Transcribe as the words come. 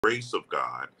grace of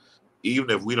God, even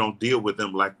if we don't deal with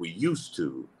them like we used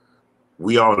to,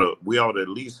 we ought to at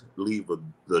least leave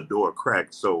the door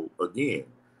cracked. So again,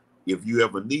 if you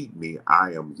ever need me,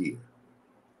 I am here.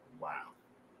 Wow.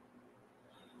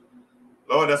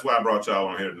 Lord, that's why I brought y'all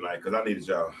on here tonight, because I needed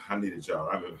y'all. I needed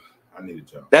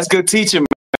y'all. That's good teaching,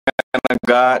 man.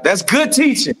 God, that's good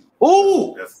teaching.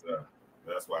 Ooh.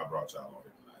 That's why I brought y'all on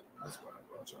here tonight. That's why I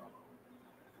brought y'all on.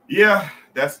 Yeah,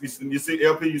 you see,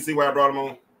 LP, you see why I brought him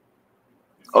on?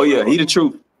 Oh yeah, he the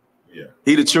truth. Yeah,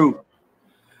 he the truth.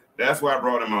 That's why I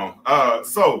brought him on.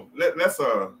 So let's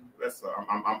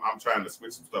I'm trying to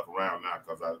switch some stuff around now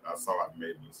because I saw I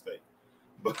made a mistake,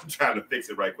 but I'm trying to fix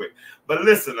it right quick. But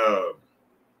listen,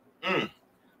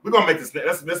 we're gonna make this.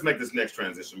 Let's make this next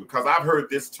transition, because I've heard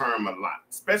this term a lot,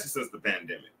 especially since the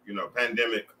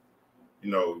pandemic.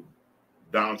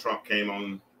 Donald Trump came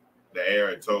on the air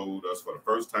and told us for the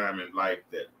first time in life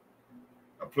that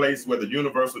a place where the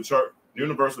universal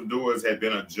doors had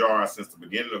been ajar since the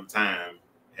beginning of time,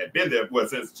 had been there,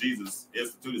 since Jesus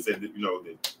instituted, said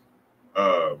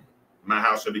that, my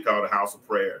house shall be called a house of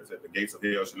prayers, that the gates of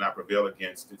hell shall not prevail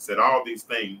against it. Said all these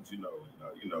things,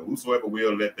 whosoever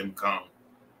will, let them come.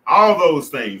 All those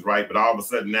things, right? But all of a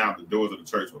sudden now the doors of the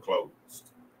church were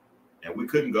closed and we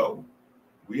couldn't go.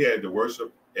 We had to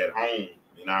worship at home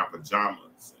in our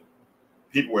pajamas.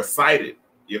 People were cited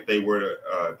if they were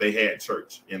they had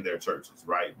church in their churches,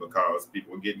 right? Because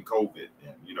people were getting COVID,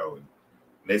 and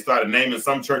they started naming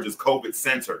some churches COVID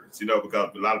centers, because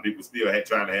a lot of people still had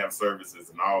trying to have services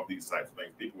and all these types of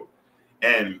things.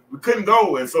 And we couldn't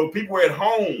go, and so people were at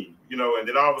home, and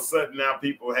then all of a sudden now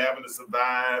people having to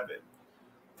survive, and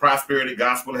prosperity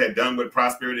gospel had done what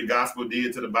prosperity gospel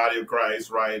did to the body of Christ,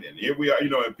 right? And here we are,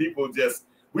 and people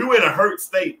we were in a hurt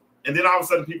state, and then all of a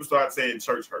sudden people started saying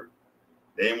church hurt.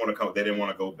 They didn't want to come. They didn't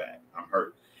want to go back. I'm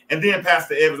hurt. And then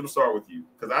Pastor Evans, I'm gonna start with you,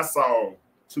 because I saw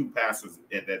two pastors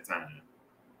at that time.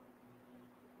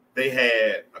 They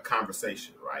had a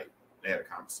conversation, right? They had a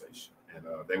conversation, and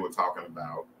they were talking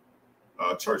about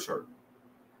church hurt.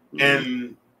 Mm-hmm.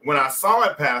 And when I saw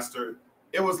it, Pastor,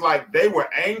 it was like they were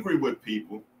angry with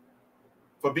people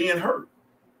for being hurt.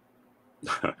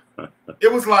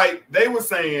 It was like they were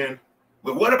saying,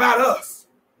 well, what about us?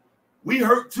 We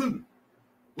hurt too.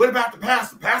 What about the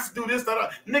pastor? Pastor do this,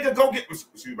 that, nigga, go get.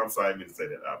 Excuse me, I'm sorry, I didn't mean to say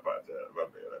that. I apologize.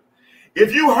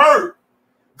 If you hurt,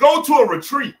 go to a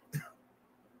retreat.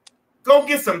 Go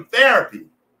get some therapy.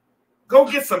 Go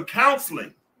get some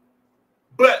counseling.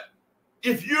 But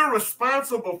if you're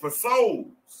responsible for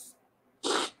souls,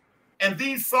 and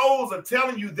these souls are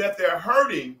telling you that they're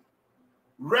hurting,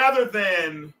 rather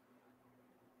than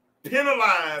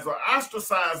penalize or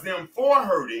ostracize them for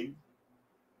hurting,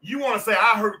 you want to say,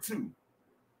 I hurt too.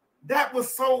 That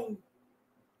was so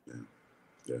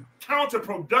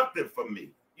counterproductive for me.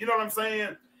 You know what I'm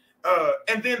saying?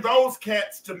 And then those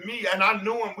cats, to me, and I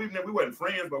knew them, we weren't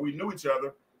friends, but we knew each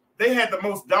other. They had the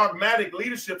most dogmatic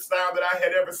leadership style that I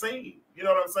had ever seen. You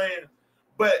know what I'm saying?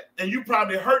 And you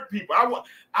probably hurt people.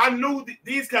 I knew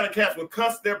these kind of cats would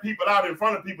cuss their people out in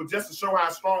front of people just to show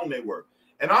how strong they were.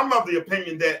 And I'm of the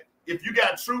opinion that if you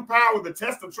got true power, the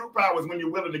test of true power is when you're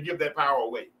willing to give that power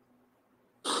away.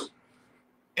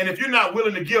 And if you're not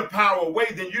willing to give power away,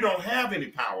 then you don't have any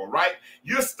power, right?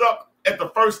 You're stuck at the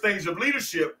first stage of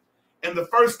leadership. And the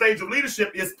first stage of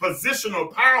leadership is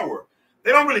positional power.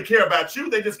 They don't really care about you.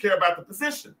 They just care about the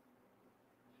position.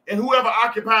 And whoever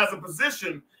occupies a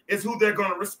position is who they're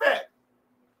going to respect,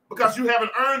 because you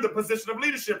haven't earned the position of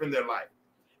leadership in their life.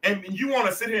 And you want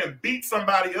to sit here and beat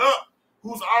somebody up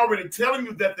who's already telling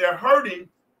you that they're hurting.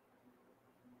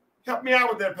 Help me out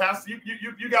with that, Pastor.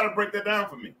 You got to break that down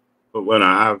for me. But when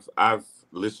I've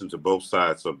listened to both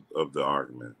sides of the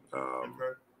argument.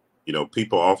 Okay.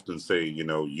 People often say, you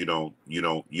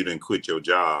didn't quit your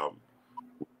job.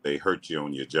 They hurt you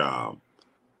on your job.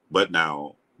 But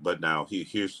now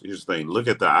here's the thing. Look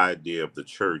at the idea of the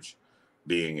church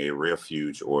being a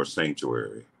refuge or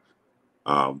sanctuary.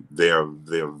 I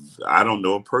don't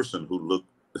know a person who looked,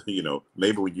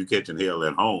 maybe when you catching hell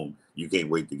at home, you can't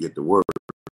wait to get to work.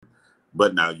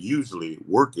 But now usually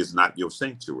work is not your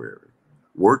sanctuary.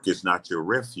 Work is not your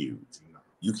refuge.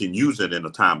 You can use it in a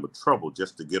time of trouble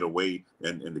just to get away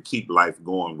and to keep life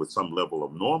going with some level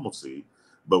of normalcy.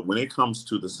 But when it comes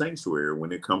to the sanctuary,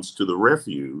 when it comes to the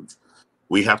refuge,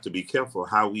 we have to be careful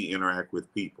how we interact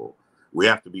with people. We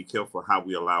have to be careful how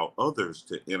we allow others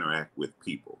to interact with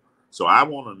people. So I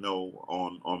want to know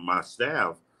on my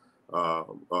staff,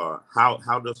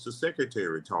 how does the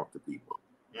secretary talk to people?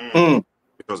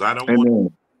 Because I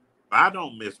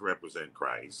don't misrepresent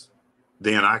Christ.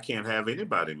 then I can't have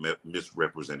anybody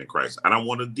misrepresenting Christ. I don't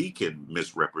want a deacon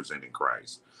misrepresenting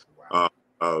Christ. Wow.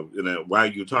 While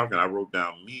you're talking, I wrote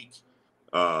down meek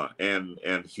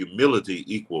and humility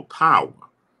equal power.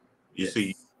 You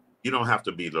see, you don't have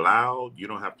to be loud. You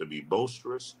don't have to be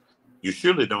boisterous. You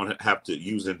surely don't have to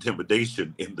use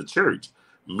intimidation in the church.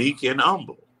 Meek and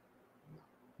humble.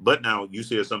 But now you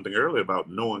said something earlier about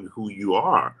knowing who you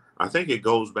are. I think it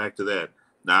goes back to that.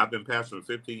 Now, I've been pastor for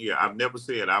 15 years. I've never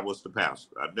said I was the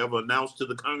pastor. I've never announced to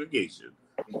the congregation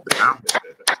that I'm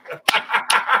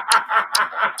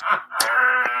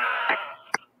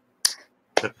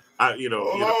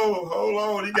Hold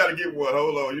on. You got to get one.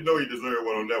 Hold on. You know you deserve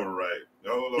one on that one, right?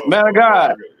 Hold on. Man of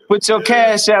God, put your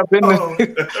cash app in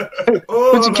the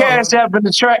put your cash app in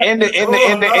the track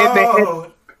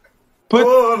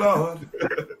Hold on.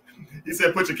 He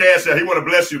said, "Put your cash app." He want to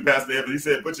bless you, Pastor Evans. He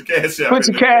said, "Put your cash app." Put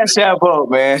your cash app up,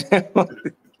 man.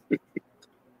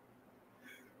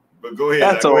 But go ahead.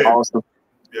 That's so awesome.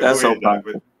 Yeah, that's so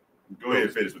powerful. Go ahead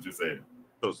and finish what you're saying.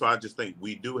 So I just think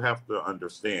we do have to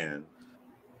understand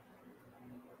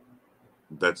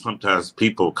that sometimes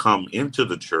people come into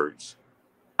the church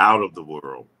out of the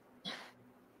world,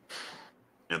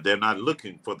 and they're not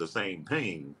looking for the same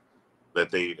pain that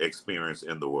they experience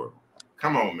in the world.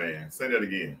 Come on, man. Say that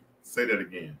again. Say that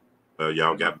again.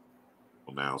 Y'all got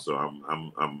me now, so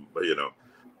I'm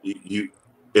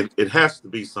it has to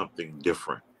be something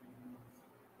different.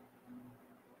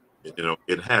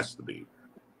 It has to be.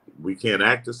 We can't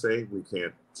act the same. We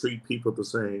can't treat people the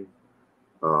same.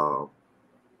 So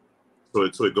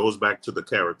it goes back to the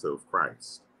character of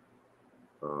Christ.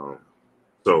 So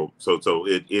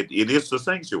it is the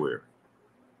sanctuary.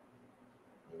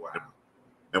 Wow.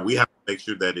 And we have to make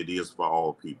sure that it is for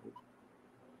all people.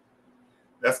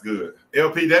 That's good.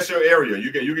 LP, that's your area.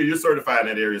 You're certified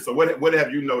in that area. So what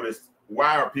have you noticed?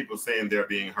 Why are people saying they're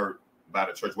being hurt by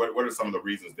the church? What are some of the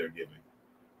reasons they're giving?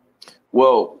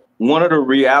 Well, one of the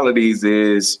realities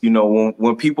is,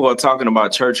 when people are talking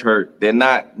about church hurt, they're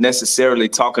not necessarily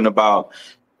talking about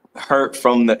hurt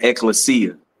from the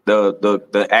ecclesia,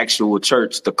 the actual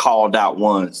church, the called out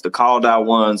ones. The called out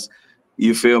ones,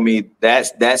 you feel me?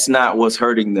 That's not what's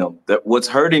hurting them. What's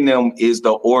hurting them is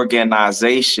the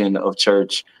organization of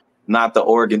church, not the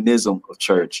organism of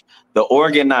church. The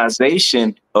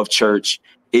organization of church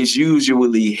is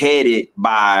usually headed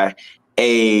by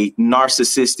a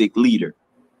narcissistic leader.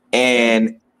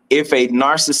 And if a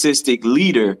narcissistic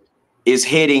leader is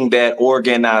heading that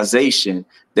organization,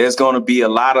 there's going to be a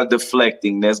lot of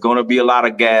deflecting. There's going to be a lot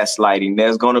of gaslighting.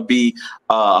 There's going to be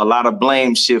a lot of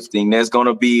blame shifting. There's going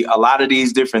to be a lot of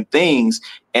these different things.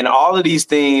 And all of these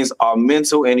things are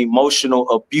mental and emotional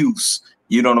abuse.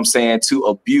 You know what I'm saying? To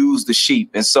abuse the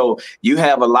sheep. And so you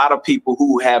have a lot of people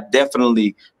who have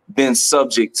definitely been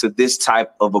subject to this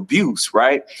type of abuse,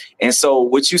 right? And so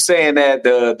what you saying that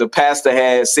the pastor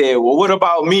has said, well, what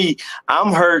about me?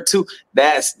 I'm hurt too.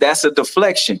 That's a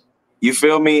deflection. You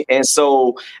feel me? And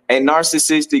so a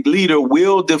narcissistic leader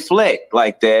will deflect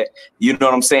like that. You know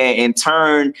what I'm saying? And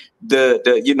turn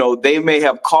they may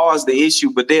have caused the issue,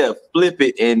 but they'll flip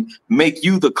it and make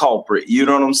you the culprit. You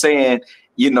know what I'm saying?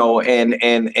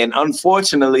 And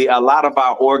unfortunately, a lot of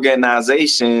our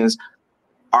organizations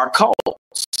are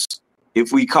cults,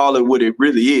 if we call it what it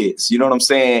really is. You know what I'm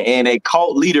saying? And a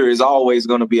cult leader is always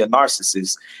going to be a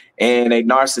narcissist. And a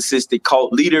narcissistic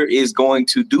cult leader is going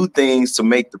to do things to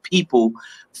make the people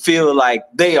feel like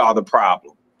they are the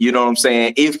problem. You know what I'm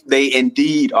saying? If they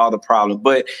indeed are the problem.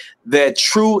 But the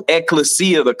true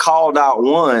ecclesia, the called out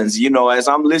ones, as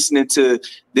I'm listening to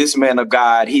this man of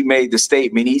God, he made the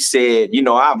statement. He said,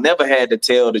 I've never had to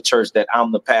tell the church that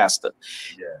I'm the pastor.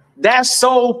 Yeah. That's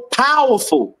so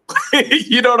powerful.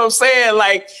 You know what I'm saying?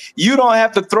 Like, you don't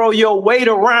have to throw your weight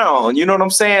around. You know what I'm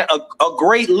saying? A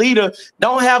great leader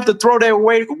don't have to throw their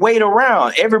weight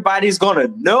around. Everybody's going to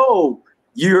know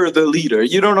you're the leader.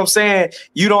 You know what I'm saying?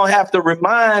 You don't have to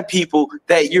remind people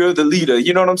that you're the leader.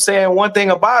 You know what I'm saying? One thing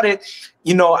about it,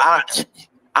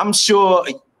 I'm sure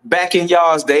back in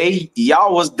y'all's day,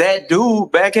 y'all was that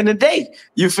dude back in the day.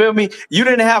 You feel me? You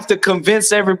didn't have to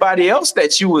convince everybody else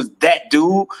that you was that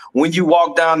dude when you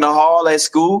walked down the hall at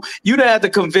school. You didn't have to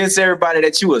convince everybody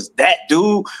that you was that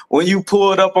dude when you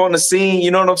pulled up on the scene.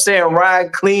 You know what I'm saying?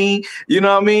 Ride clean. You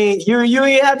know what I mean? You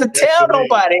ain't have to tell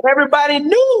nobody. Everybody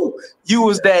knew you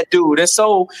was that dude. And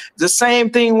so the same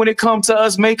thing when it comes to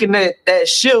us making that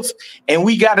shift, and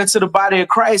we got into the body of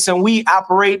Christ and we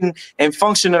operating and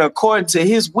functioning according to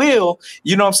his will,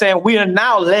 you know what I'm saying? We are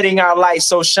now letting our light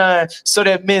so shine so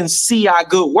that men see our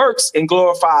good works and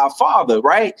glorify our Father,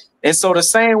 right? And so the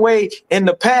same way in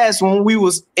the past, when we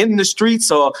was in the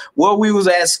streets or where we was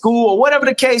at school or whatever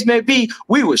the case may be,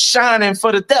 we was shining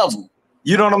for the devil.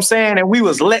 You know what I'm saying? And we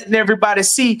was letting everybody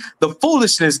see the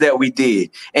foolishness that we did.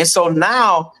 And so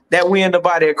now that we in the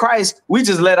body of Christ, we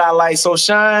just let our light so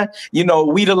shine. You know,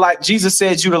 we the light. Jesus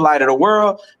said, you the light of the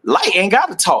world. Light ain't got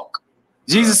to talk.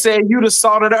 Jesus said, you the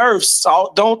salt of the earth.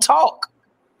 Salt don't talk.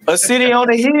 A city on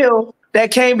the hill that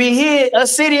can't be hid. A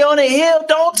city on the hill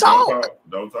don't talk.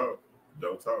 Don't talk.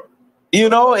 You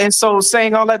know, and so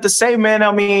saying all that to say, man,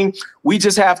 I mean, we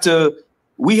have to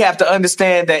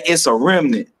understand that it's a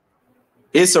remnant.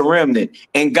 It's a remnant.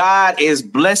 And God is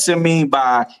blessing me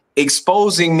by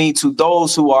exposing me to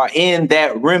those who are in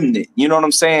that remnant. You know what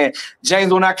I'm saying?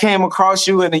 James, when I came across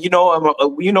you and, we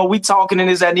talking and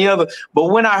this, that, and the other. But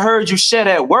when I heard you share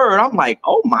that word, I'm like,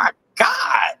 oh, my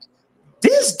God,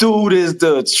 this dude is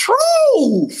the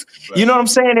truth. You know what I'm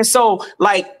saying? And so,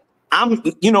 like,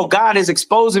 God is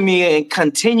exposing me and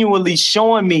continually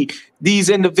showing me these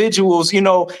individuals,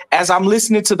 as I'm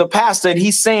listening to the pastor and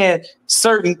he's saying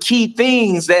certain key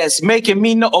things that's making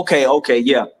me know, okay,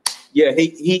 yeah,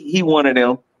 he one of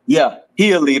them. Yeah,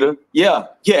 he a leader. Yeah,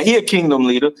 he a kingdom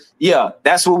leader. Yeah,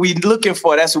 that's what we looking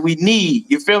for. That's what we need.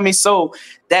 You feel me? So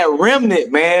that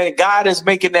remnant, man, God is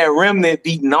making that remnant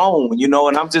be known,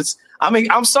 and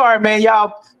I'm sorry, man,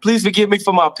 y'all, please forgive me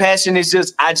for my passion.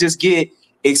 I just get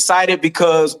excited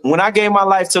because when I gave my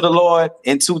life to the Lord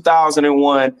in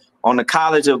 2001 on the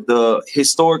college of the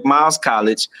historic Miles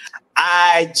College,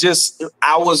 I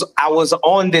was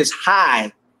on this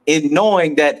high in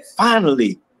knowing that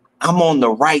finally I'm on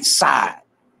the right side.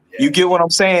 You get what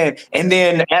I'm saying? And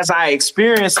then as I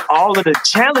experienced all of the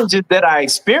challenges that I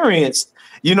experienced,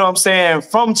 you know what I'm saying,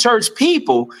 from church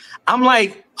people, I'm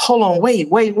like, hold on, wait.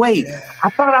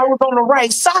 I thought I was on the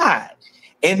right side.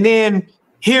 And then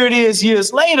here it is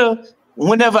years later,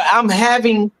 whenever I'm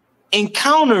having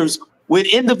encounters with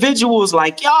individuals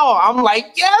like y'all, I'm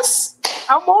like, yes,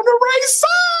 I'm on the right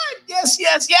side.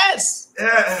 Yes.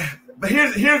 But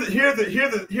here's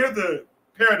the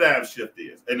paradigm shift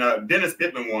is, and Dennis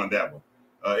Pittman won that one.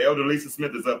 Elder Lisa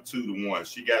Smith is up 2-1.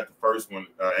 She got the first one,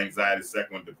 anxiety,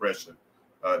 second one, depression.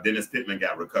 Dennis Pittman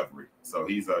got recovery, so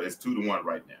it's 2-1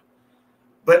 right now.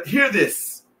 But hear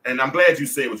this. And I'm glad you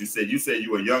said what you said. You said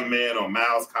you were a young man on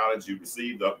Miles College. You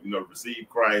received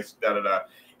Christ,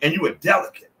 and you were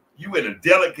delicate. You were in a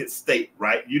delicate state,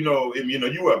 right? You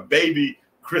were a baby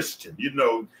Christian.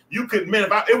 You could, man,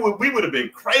 we would have been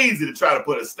crazy to try to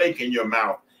put a steak in your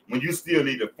mouth when you still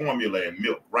needed formula and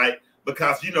milk, right?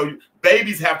 Because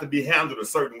babies have to be handled a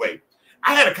certain way.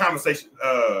 I had a conversation.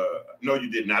 No, you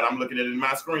did not. I'm looking at it in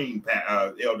my screen,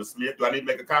 Elder Smith. Do I need to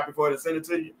make a copy for it and send it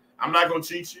to you? I'm not going to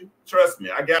cheat you. Trust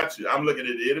me. I got you. I'm looking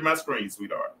at it in my screen,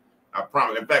 sweetheart. I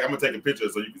promise. In fact, I'm going to take a picture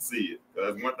so you can see it.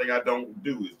 Because one thing I don't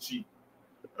do is cheat.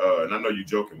 And I know you're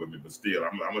joking with me, but still,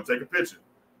 I'm going to take a picture.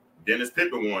 Dennis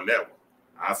Pittman won that one.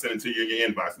 I'll send it to you in your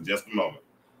inbox in just a moment.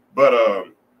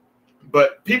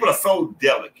 But people are so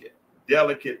delicate.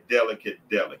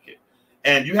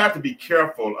 And you have to be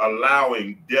careful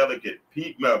allowing delicate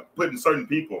people, putting certain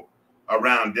people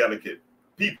around delicate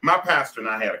people. My pastor and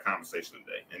I had a conversation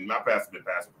today, and my pastor's been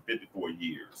pastor for 54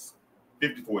 years.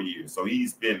 54 years. So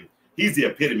he's the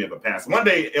epitome of a pastor. One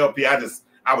day, LP, I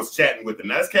was chatting with him.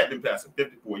 Now, this cat been pastor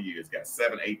 54 years, got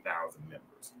 8,000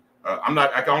 members.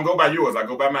 I don't go by yours, I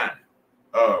go by mine.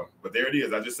 But there it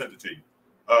is. I just sent it to you.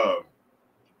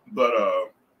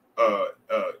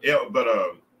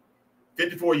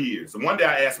 54 years. And one day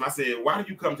I asked him, I said, why do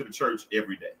you come to the church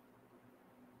every day?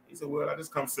 He said, well, I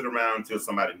just come sit around until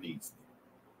somebody needs me.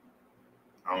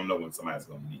 I don't know when somebody's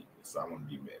going to need me, so I want to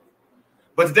be ready.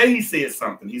 But today he said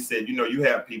something. He said, you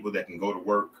have people that can go to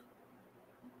work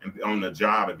and be on the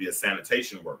job and be a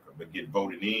sanitation worker, but get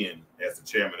voted in as the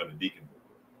chairman of the deacon board.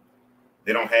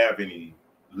 They don't have any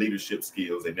leadership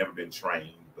skills. They've never been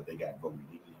trained, but they got voted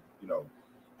in,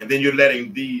 And then you're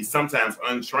letting these sometimes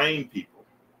untrained people,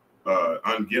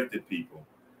 ungifted people,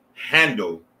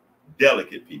 handle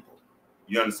delicate people.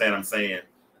 You understand what I'm saying?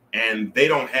 And they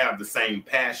don't have the same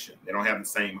passion. They don't have the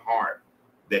same heart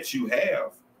that you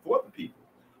have for the people.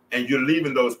 And you're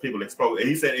leaving those people exposed. And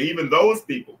he said, even those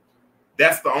people,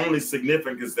 that's the only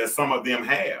significance that some of them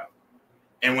have.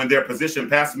 And when their position,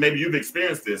 Pastor, maybe you've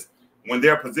experienced this, when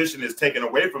their position is taken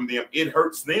away from them, it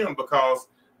hurts them because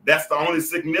that's the only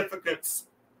significance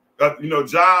of,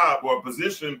 job or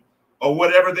position or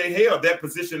whatever they held. That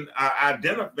position defined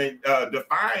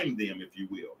them, if you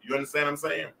will. You understand what I'm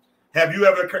saying? Have you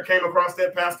ever came across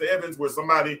that, Pastor Evans, where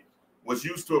somebody was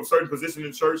used to a certain position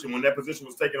in church, and when that position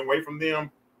was taken away from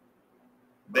them,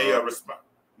 they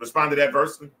responded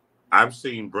adversely? I've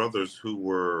seen brothers who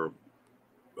were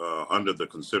under the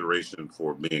consideration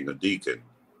for being a deacon.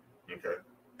 Okay.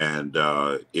 And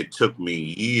it took me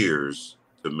years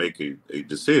to make a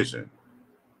decision.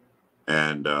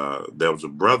 And there was a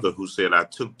brother who said I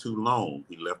took too long.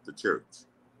 He left the church.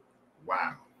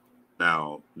 Wow.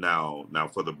 Now,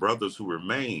 for the brothers who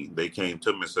remained, they came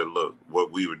to me and said, look,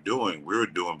 what we were doing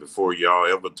before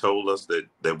y'all ever told us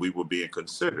that we were being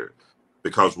considered,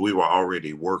 because we were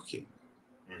already working.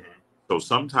 Mm-hmm. So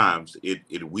sometimes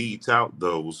it weeds out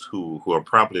those who are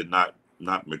probably not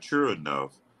mature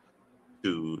enough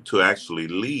to actually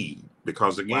lead,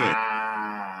 because again,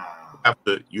 wow,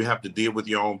 you have to deal with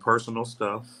your own personal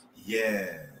stuff.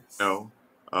 Yes. You know,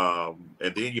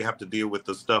 and then you have to deal with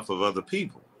the stuff of other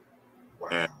people.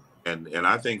 Wow. And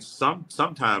I think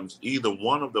sometimes either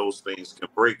one of those things can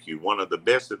break you. One of the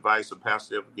best advice a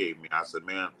pastor ever gave me, I said,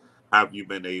 man, how have you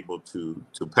been able to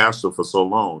pastor for so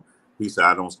long? He said,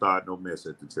 I don't start no mess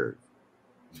at the church.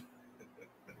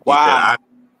 Wow.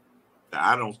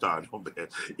 I don't start no mess.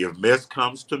 If mess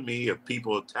comes to me, if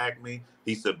people attack me,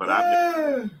 he said, but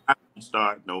I don't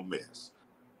start no mess.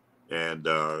 And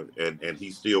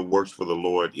he still works for the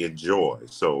Lord in joy.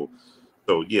 So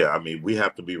yeah, I mean, we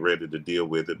have to be ready to deal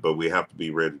with it, but we have to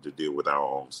be ready to deal with our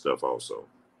own stuff also.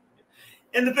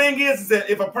 And the thing is that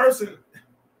if a person,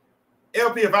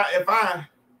 LP,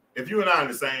 if you and I are in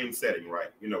the same setting, right?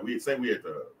 You know, we say we're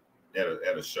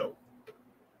at a show,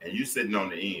 and you sitting on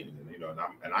the end, and, you know,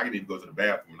 and I can even go to the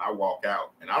bathroom, and I walk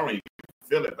out, and I don't even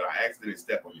feel it, but I accidentally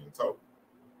step on your toe,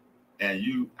 and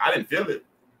I didn't feel it,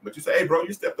 but you say, hey, bro,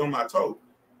 you stepped on my toe.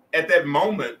 At that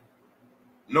moment,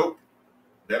 nope.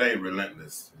 That ain't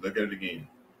relentless. Look at it again.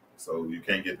 So you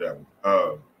can't get that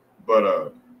one.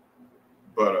 But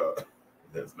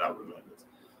that's not relentless.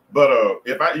 But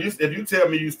if you tell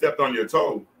me you stepped on your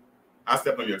toe, I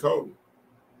stepped on your toe,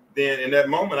 then in that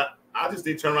moment I just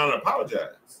need to turn around and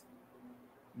apologize,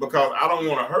 because I don't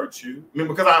want to hurt you. I mean,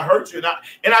 because I hurt you,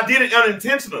 and I did it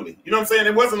unintentionally. You know what I'm saying?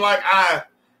 It wasn't like I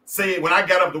said when I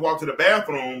got up to walk to the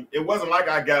bathroom. It wasn't like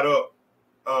I got up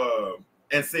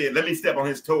and said, let me step on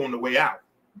his toe on the way out.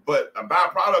 But a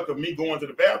byproduct of me going to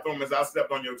the bathroom is I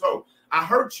stepped on your toe. I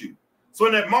hurt you. So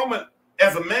in that moment,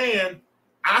 as a man,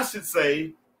 I should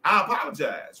say, I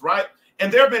apologize, right? And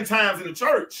there have been times in the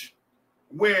church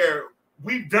where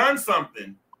we've done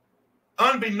something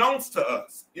unbeknownst to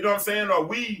us. You know what I'm saying? Or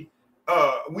we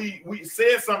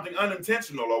said something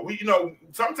unintentional, or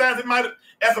sometimes it might,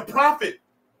 as a prophet,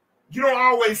 you don't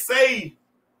always say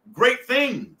great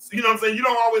things. You know what I'm saying? You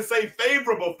don't always say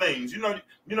favorable things. You know,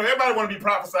 everybody want to be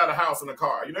prophesied a house and a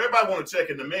car. You know, everybody want to check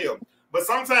in the mail. But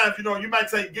sometimes, you might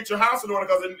say, get your house in order,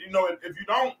 because, if you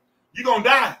don't, you're going to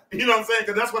die. You know what I'm saying?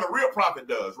 Because that's what a real prophet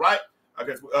does, right?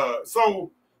 Okay.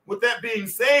 So with that being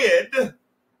said,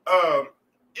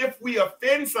 if we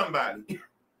offend somebody,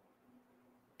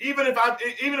 even if I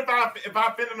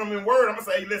offended them in word, I'm going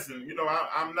to say, hey, listen,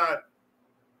 I'm not,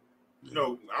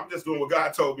 I'm just doing what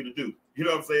God told me to do. You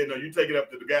know what I'm saying? No, you take it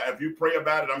up to the guy. If you pray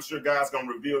about it, I'm sure God's going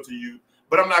to reveal to you.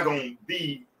 But I'm not going to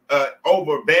be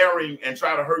overbearing and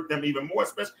try to hurt them even more,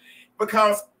 especially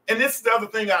because, and this is the other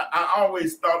thing I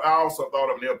also thought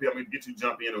of, LP, I'm going to get you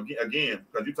jump in again,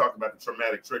 because you talked about the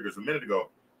traumatic triggers a minute ago.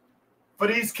 For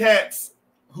these cats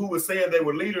who were saying they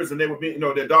were leaders and they were being,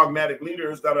 they're dogmatic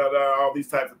leaders, all these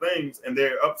types of things, and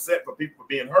they're upset for people for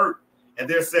being hurt, and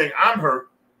they're saying, I'm hurt.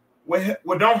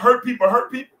 Well, don't hurt people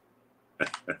hurt people?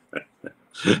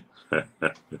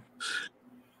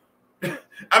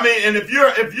 I mean, and if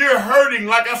you're hurting,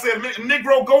 like I said,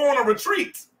 Negro, go on a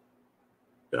retreat.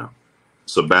 Yeah,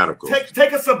 sabbatical.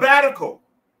 Take a sabbatical.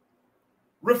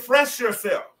 Refresh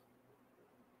yourself.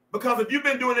 Because if you've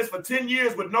been doing this for 10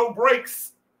 years with no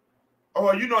breaks,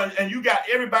 or and you got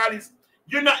everybody's,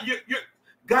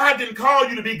 God didn't call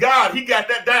you to be God. He got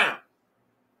that down.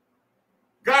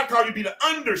 God called you to be the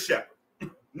under shepherd,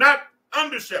 not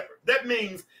under shepherd. That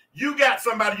means you got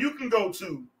somebody you can go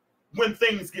to when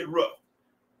things get rough.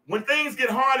 When things get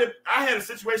hard, I had a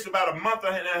situation about a month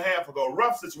and a half ago, a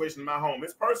rough situation in my home.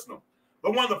 It's personal.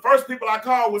 But one of the first people I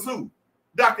called was who?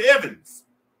 Dr. Evans.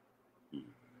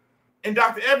 And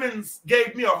Dr. Evans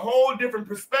gave me a whole different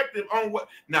perspective on what.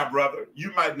 Now, brother,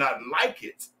 you might not like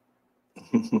it,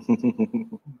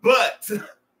 but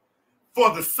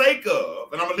for the sake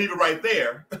of, and I'm gonna leave it right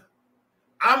there,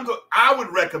 I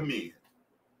would recommend.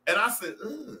 And I said,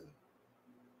 ugh.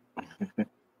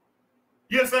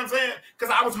 You understand what I'm saying?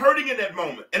 Because I was hurting in that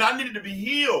moment, and I needed to be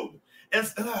healed. And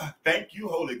thank you,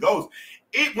 Holy Ghost.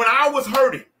 When I was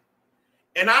hurting,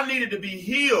 and I needed to be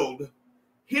healed,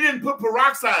 he didn't put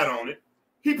peroxide on it.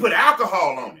 He put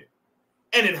alcohol on it,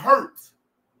 and it hurts.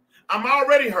 I'm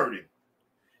already hurting.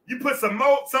 You put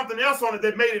something else on it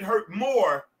that made it hurt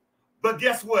more, but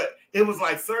guess what? It was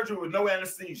like surgery with no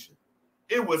anesthesia.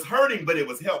 It was hurting, but it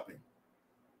was helping.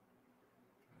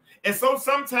 And so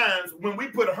sometimes when we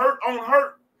put hurt on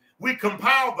hurt, we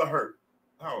compile the hurt.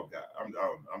 Oh God,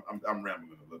 I'm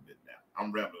rambling a little bit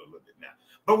now.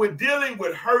 But we're dealing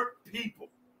with hurt people.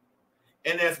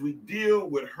 And as we deal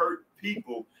with hurt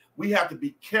people, we have to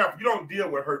be careful. You don't deal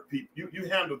with hurt people. You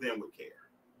handle them with care.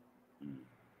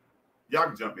 Y'all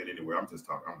can jump in anywhere. I'm just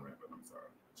talking. I'm rambling. I'm sorry.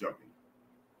 Jump in.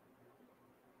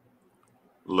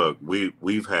 Look,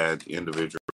 we've had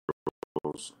individuals,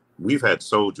 we've had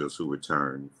soldiers who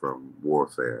returned from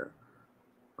warfare,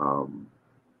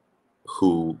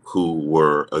 who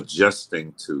were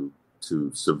adjusting to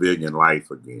civilian life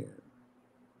again,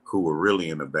 who were really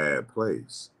in a bad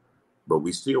place, but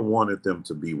we still wanted them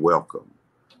to be welcome.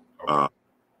 Okay.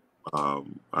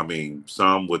 I mean,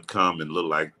 some would come and look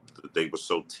like they were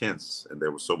so tense and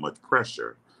there was so much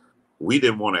pressure. We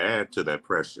didn't want to add to that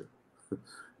pressure.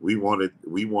 We wanted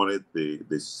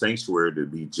the sanctuary to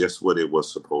be just what it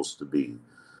was supposed to be,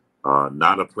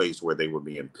 not a place where they were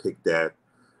being picked at.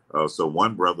 So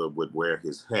one brother would wear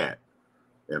his hat,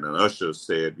 and an usher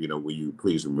said, will you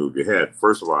please remove your hat?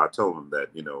 First of all, I told him that,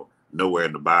 nowhere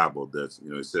in the Bible does,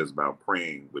 it says about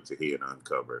praying with your head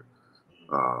uncovered.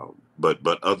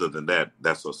 But other than that,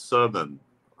 that's a Southern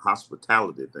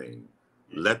hospitality thing.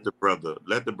 Let the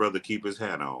brother keep his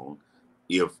hat on,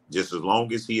 if just as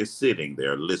long as he is sitting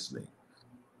there listening.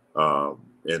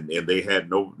 And they had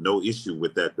no issue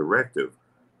with that directive,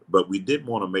 but we didn't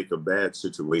want to make a bad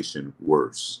situation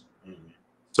worse. Mm-hmm.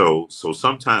 So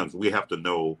sometimes we do have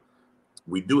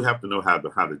to know how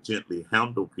to gently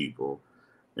handle people.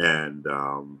 And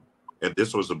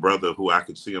this was a brother who I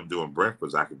could see him doing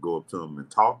breakfast. I could go up to him and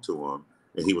talk to him,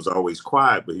 and he was always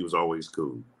quiet, but he was always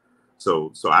cool.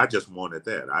 So I just wanted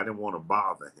that. I didn't want to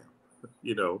bother him.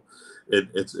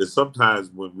 It's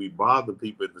sometimes when we bother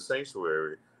people in the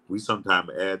sanctuary, we sometimes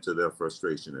add to their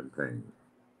frustration and pain.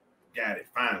 Got it.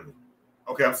 Finally.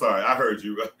 Okay, I'm sorry. I heard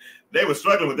you. They were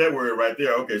struggling with that word right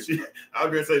there. Okay, I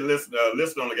was going to say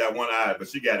listener only got one eye, but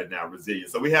she got it now. Resilient.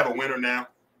 So we have a winner now.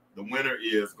 The winner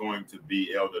is going to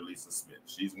be Elder Lisa Smith.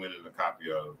 She's winning a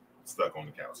copy of Stuck on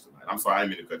the Couch tonight. I'm sorry, I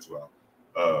didn't mean to cut you off.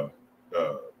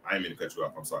 I didn't mean to cut you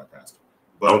off. I'm sorry, Pastor.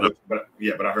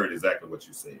 But I heard exactly what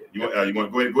you said. You want to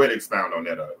go ahead and expound on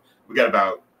that? We got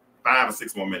about 5 or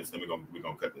 6 more minutes, then we're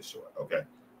gonna cut this short. Okay.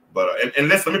 But and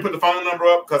let me put the phone number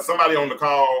up, because somebody on the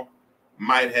call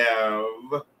might have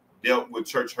dealt with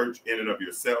church hurt in and of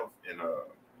yourself, and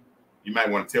you might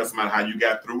want to tell somebody how you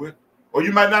got through it, or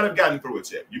you might not have gotten through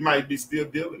it yet. You might be still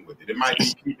dealing with it. It might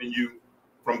be keeping you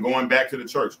from going back to the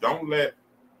church. Don't let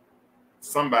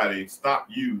somebody stop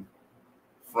you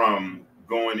from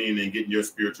going in and getting your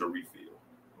spiritual refill,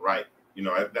 right?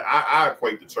 I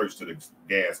equate the church to the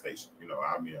gas station.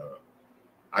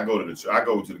 I go to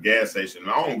the gas station,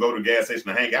 and I don't go to the gas station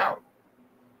to hang out.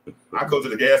 I go to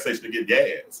the gas station to get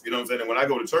gas. You know what I'm saying? And when I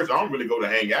go to church, I don't really go to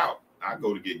hang out. I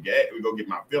go to get gas. We go get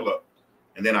my fill up,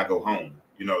 and then I go home.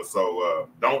 So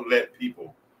don't let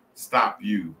people stop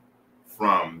you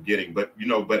from getting. But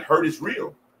hurt is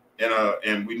real,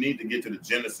 and we need to get to the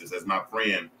genesis, as my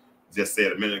friend just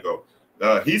said a minute ago.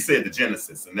 He said the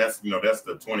genesis, and that's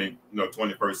the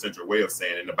 21st century way of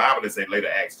saying it. In the Bible, they say lay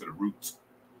the axe to the root.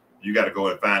 You got to go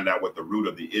and find out what the root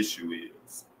of the issue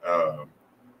is.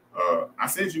 I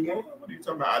said you won. What are you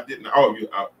talking about? I didn't. Oh,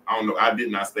 I don't know. I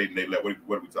did not state they left. What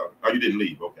are we talking? Oh, you didn't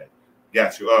leave. Okay,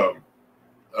 got you.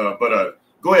 But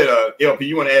go ahead, LP.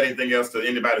 You want to add anything else to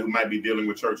anybody who might be dealing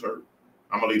with church hurt?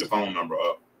 I'm gonna leave the phone number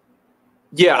up.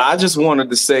 Yeah, I just wanted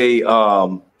to say,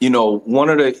 one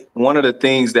of the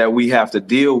things that we have to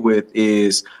deal with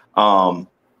is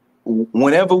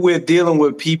whenever we're dealing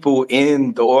with people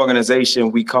in the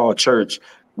organization we call church,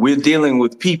 we're dealing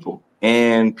with people,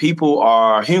 and people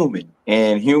are human,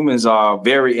 and humans are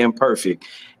very imperfect,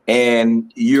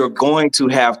 and you're going to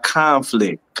have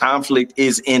conflict. Conflict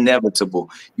is inevitable.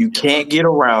 You can't get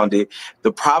around it.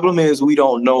 The problem is we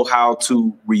don't know how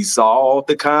to resolve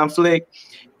the conflict.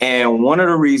 And one of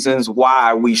the reasons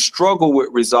why we struggle with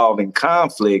resolving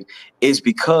conflict is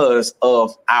because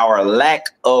of our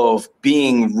lack of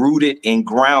being rooted and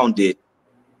grounded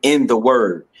in the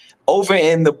word. Over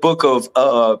in the book of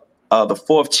the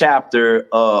 4th chapter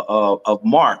of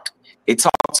Mark, it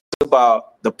talks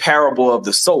about the parable of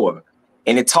the sower.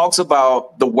 and it talks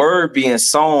about the word being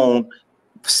sown.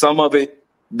 Some of it,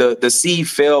 the seed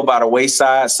fell by the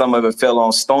wayside, some of it fell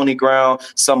on stony ground,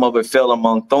 some of it fell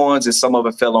among thorns, and some of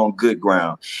it fell on good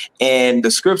ground. And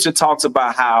the scripture talks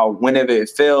about how whenever it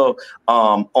fell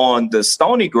on the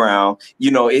stony ground,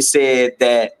 it said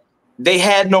that they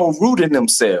had no root in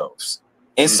themselves.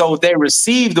 And so they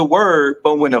received the word,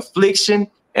 but when affliction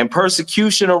and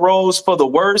persecution arose for the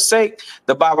word's sake,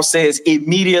 the Bible says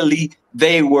immediately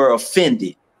they were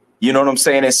offended. You know what I'm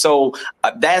saying? And so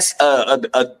that's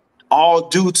all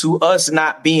due to us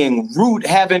not being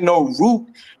having no root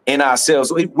in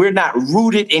ourselves. We're not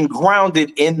rooted and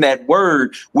grounded in that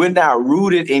word. We're not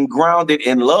rooted and grounded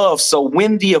in love. So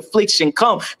when the affliction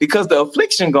comes, because the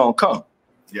affliction gonna come,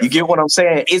 you get what I'm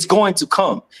saying? It's going to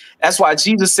come. That's why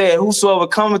Jesus said, whosoever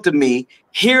cometh to me,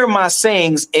 hear my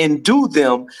sayings and do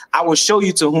them, I will show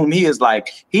you to whom he is like.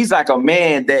 He's like a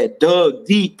man that dug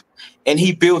deep and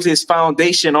he built his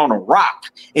foundation on a rock.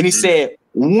 And he said,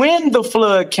 when the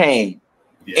flood came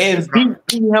and beat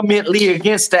vehemently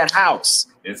against that house,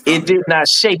 it did not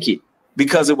shake it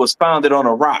because it was founded on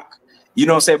a rock. You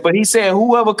know what I'm saying? But he said,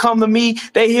 whoever come to me,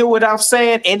 they hear what I'm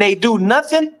saying and they do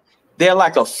nothing. They're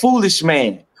like a foolish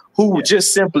man who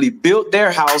just simply built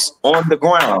their house on the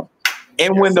ground.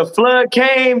 And when the flood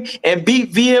came and beat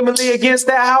vehemently against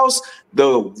that house,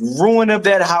 the ruin of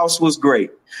that house was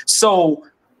great. So,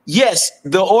 yes,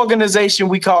 the organization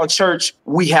we call church,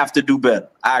 we have to do better.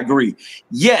 I agree.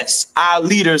 Yes, our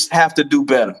leaders have to do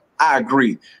better. I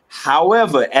agree.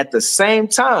 However, at the same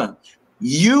time,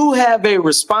 you have a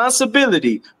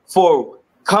responsibility for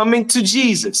coming to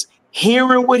Jesus,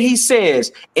 hearing what he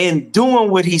says, and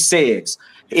doing what he says.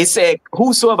 It said,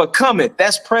 whosoever cometh,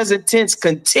 that's present tense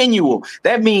continual.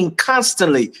 That means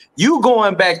constantly. You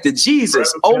going back to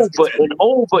Jesus over and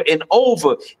over and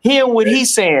over, hearing what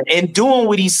he's saying and doing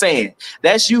what he's saying.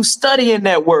 That's you studying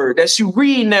that word. That's you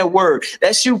reading that word.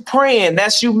 That's you praying.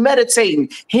 That's you meditating,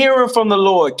 hearing from the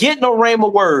Lord, getting a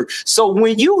rhema word. So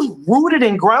when you rooted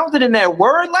and grounded in that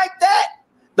word like that,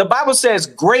 the Bible says,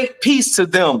 great peace to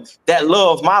them that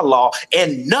love my law,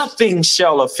 and nothing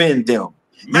shall offend them.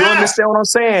 You understand what I'm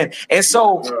saying? And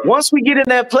so once we get in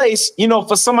that place,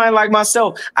 for somebody like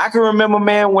myself, I can remember,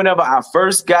 man, whenever I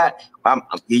first I'm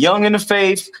young in the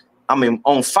faith, I'm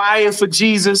on fire for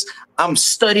Jesus. I'm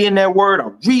studying that word.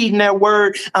 I'm reading that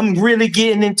word. I'm really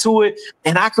getting into it.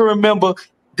 And I can remember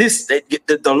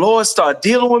the Lord started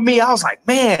dealing with me. I was like,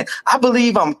 man, I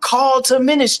believe I'm called to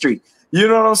ministry. You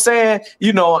know what I'm saying?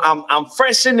 I'm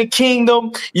fresh in the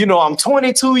kingdom. I'm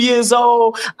 22 years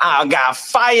old. I got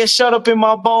fire shut up in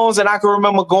my bones. And I can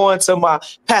remember going to my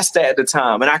pastor at the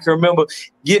time. And I can remember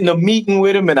getting a meeting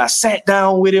with him. And I sat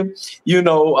down with him,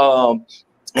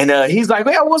 and he's like,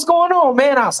 "Yeah, what's going on,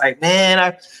 man?" I was like, "Man,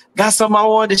 I got something I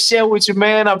wanted to share with you,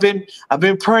 man. I've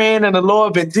been praying and the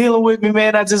Lord been dealing with me,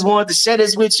 man. I just wanted to share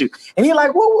this with you." And he's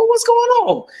like, what's going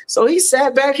on? So he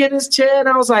sat back in his chair and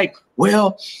I was like,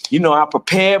 well, I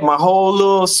prepared my whole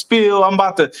little spiel. I'm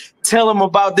about to tell him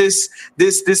about this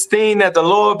thing that the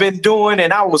Lord been doing.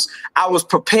 And I was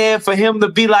prepared for him to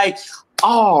be like,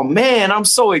 oh man, I'm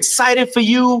so excited for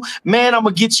you, man. I'm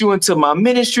gonna get you into my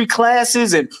ministry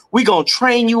classes and we gonna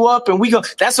train you up and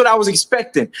that's what I was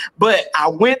expecting. But I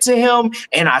went to him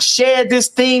and I shared this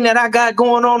thing that I got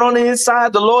going on the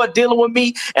inside, the Lord dealing with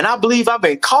me. And I believe I've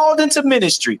been called into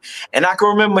ministry. And I can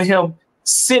remember him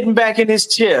sitting back in his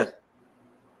chair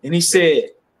and he said,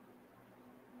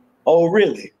 "Oh,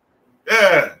 really?"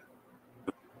 Yeah.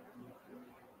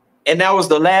 And that was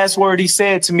the last word he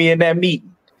said to me in that meeting.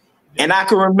 And I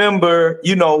can remember,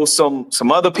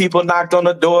 some other people knocked on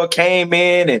the door, came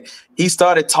in, and he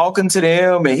started talking to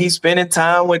them, and he's spending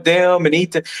time with them, and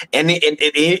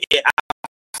I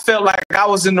felt like I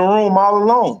was in the room all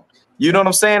alone. You know what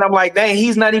I'm saying? I'm like, dang,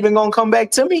 he's not even gonna come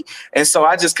back to me. And so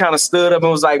I just kind of stood up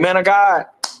and was like, man of God,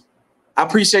 I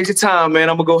appreciate your time, man.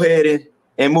 I'm gonna go ahead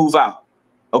and move out.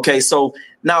 Okay, so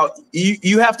now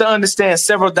you have to understand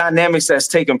several dynamics that's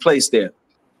taking place there.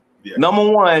 Yeah. Number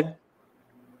one,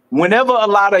 whenever a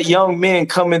lot of young men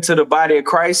come into the body of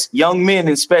Christ, young men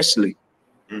especially,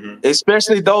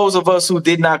 especially those of us who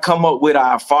did not come up with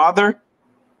our father,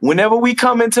 whenever we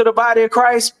come into the body of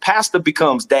Christ, pastor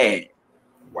becomes dad.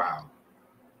 Wow.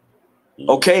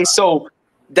 Okay, so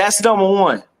that's number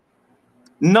one.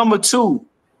 Number two,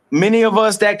 many of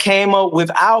us that came up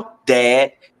without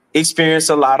dad experience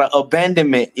a lot of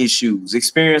abandonment issues,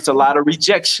 experience a lot of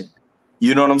rejection.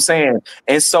 You know what I'm saying?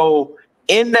 And so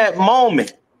in that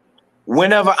moment,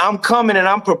 whenever I'm coming and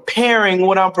I'm preparing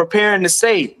what I'm preparing to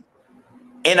say,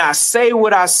 and I say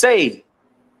what I say,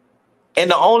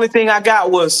 and the only thing I got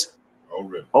was,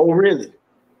 "Oh, really?"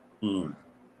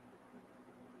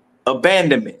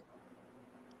 abandonment,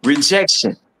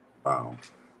 rejection. Wow.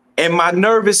 And my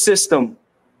nervous system,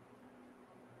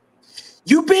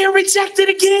 you being rejected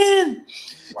again.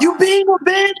 Wow. You being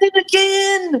abandoned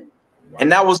again. Wow.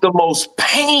 And that was the most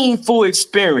painful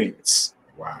experience.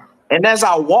 Wow. And as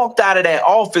I walked out of that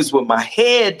office with my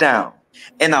head down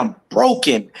and I'm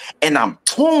broken and I'm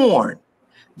torn,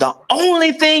 the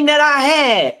only thing that I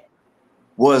had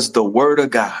was the word of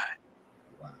God.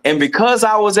 Wow. And because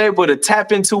I was able to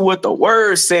tap into what the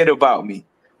word said about me,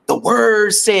 the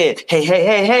word said, hey, hey,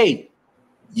 hey, hey,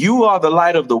 you are the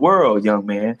light of the world, young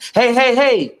man. Hey, hey,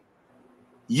 hey,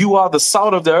 you are the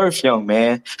salt of the earth, young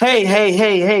man. Hey, hey,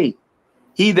 hey, hey,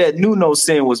 he that knew no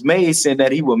sin was made sin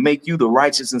that he will make you the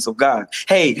righteousness of God.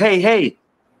 Hey, hey, hey,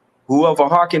 whoever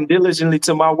hearken diligently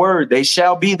to my word, they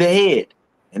shall be the head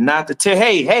and not the tail.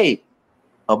 Hey, hey,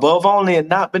 above only and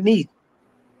not beneath.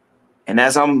 And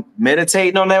as I'm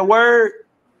meditating on that word,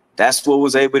 that's what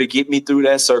was able to get me through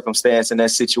that circumstance and that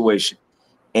situation.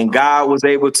 And God was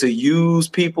able to use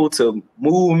people to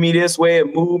move me this way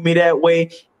and move me that way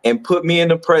and put me in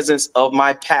the presence of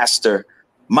my pastor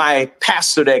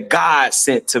that God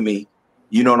sent to me.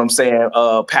 You know what I'm saying?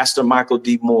 Pastor Michael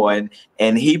D. Moore.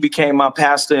 And he became my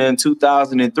pastor in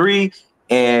 2003.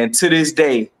 And to this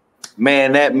day,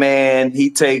 man, that man,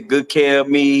 he take good care of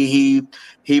me.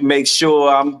 He makes sure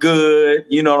I'm good,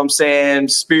 you know what I'm saying,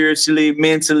 spiritually,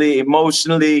 mentally,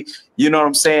 emotionally, you know what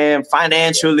I'm saying,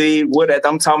 financially.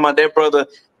 I'm talking about that brother,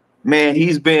 man,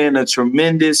 he's been a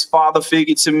tremendous father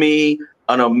figure to me,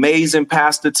 an amazing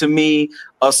pastor to me,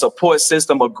 a support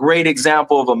system, a great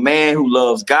example of a man who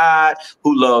loves God,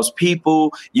 who loves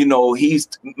people. You know,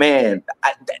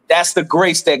 that's the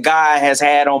grace that God has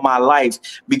had on my life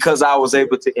because I was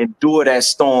able to endure that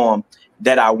storm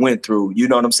that I went through. You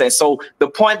know what I'm saying? So the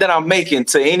point that I'm making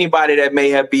to anybody that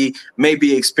may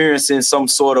be experiencing some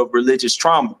sort of religious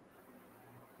trauma,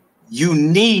 you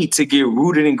need to get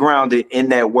rooted and grounded in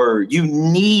that word. You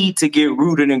need to get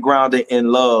rooted and grounded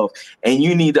in love. And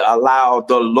you need to allow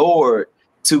the Lord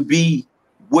to be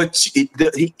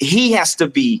he has to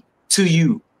be to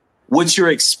you what you're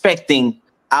expecting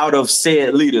out of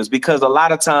said leaders, because a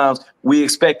lot of times we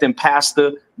expecting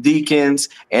pastor, deacons,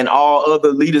 and all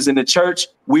other leaders in the church.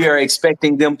 We are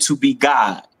expecting them to be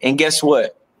God. And guess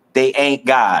what? They ain't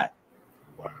God.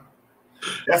 Wow.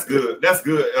 That's good. That's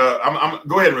good. I'm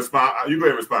go ahead and respond. You go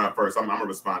ahead and respond first. I'm gonna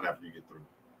respond after you get through.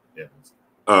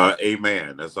 Yeah.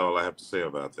 Amen. That's all I have to say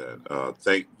about that.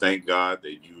 Thank God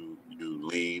that you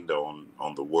leaned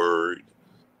on the word,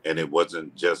 and it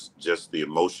wasn't just the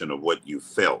emotion of what you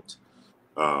felt.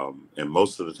 And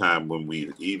most of the time when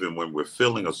we're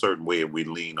feeling a certain way and we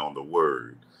lean on the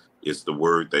word, it's the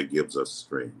word that gives us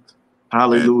strength.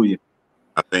 Hallelujah.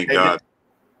 And I thank God it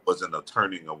wasn't a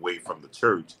turning away from the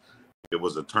church. It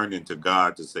was a turning to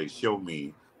God to say, show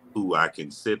me who I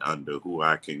can sit under, who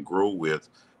I can grow with,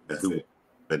 and who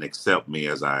can accept me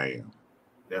as I am.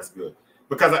 That's good.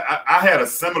 Because I had a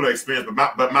similar experience,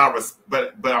 but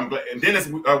I'm glad. And Dennis,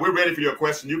 we're ready for your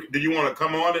question. Do you want to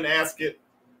come on and ask it?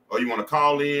 Or you want to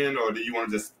call in, or do you want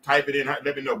to just type it in?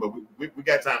 Let me know. But we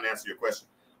got time to answer your question.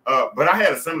 But I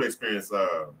had a similar experience,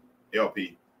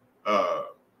 LP.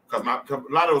 Because a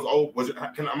lot of those old.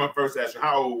 I'm gonna first ask you,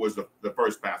 how old was the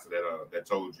first pastor that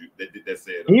told you that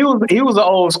said? He was an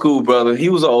old school brother. He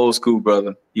was an old school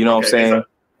brother. You know what I'm saying?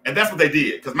 And that's what they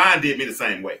did. Because mine did me the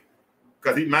same way.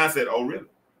 Because mine said, "Oh, really?"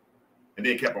 And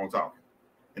then kept on talking.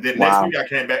 And then next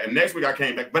week I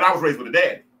came back. But I was raised with a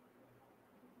daddy.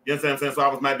 You understand what I'm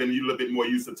saying? So I might have been a little bit more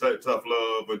used to tough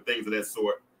love and things of that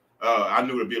sort. I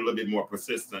knew to be a little bit more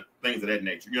persistent, things of that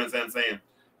nature. You understand what I'm saying?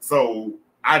 So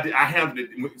I handled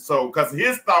it. So because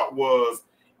his thought was,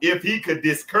 if he could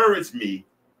discourage me,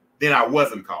 then I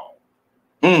wasn't called.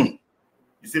 You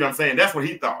see what I'm saying? That's what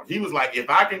he thought. He was like,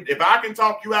 if I can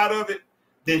talk you out of it,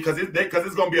 then because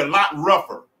it's going to be a lot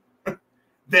rougher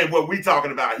than what we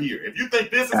talking about here. If you think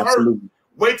this is hurt,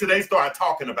 wait till they start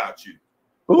talking about you.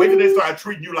 Wait till they start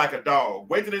treating you like a dog.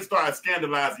 Wait till they start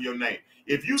scandalizing your name.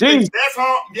 If you think that's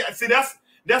hard, yeah, see,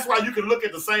 that's why you can look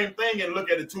at the same thing and look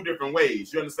at it two different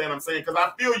ways. You understand what I'm saying? Because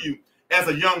I feel you as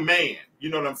a young man.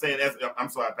 You know what I'm saying? I'm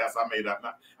sorry, Pastor, I made up.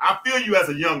 I feel you as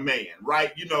a young man,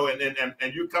 right? You know,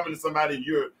 and you're coming to somebody,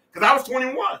 because I was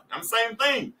 21. I'm the same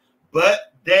thing.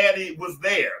 But daddy was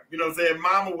there. You know what I'm saying?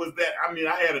 Mama was there. I mean,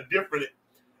 I had a different,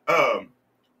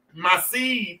 my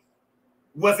seed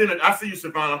was in it. I see you,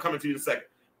 Stefan. I'm coming to you in a second.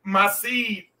 My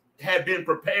seed had been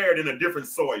prepared in a different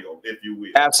soil, if you will.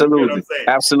 Absolutely. You know what I'm saying?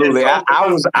 Absolutely. So,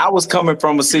 I was coming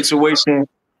from a situation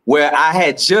where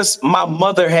my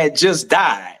mother had just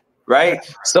died, right?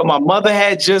 So my mother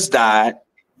had just died,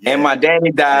 and my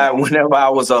daddy died whenever I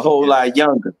was a whole lot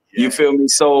younger. You feel me?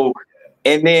 So,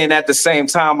 and then at the same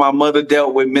time, my mother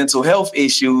dealt with mental health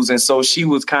issues. And so she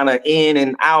was kind of in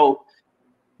and out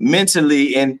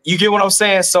mentally. And you get what I'm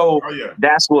saying? So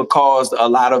that's what caused a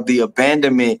lot of the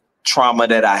abandonment trauma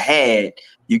that I had.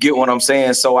 You get what I'm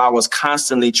saying? So I was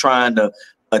constantly trying to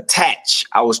attach.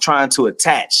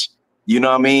 You know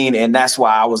what I mean? And that's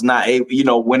why I was not able, you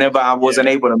know, whenever I wasn't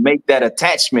able to make that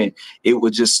attachment, it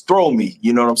would just throw me.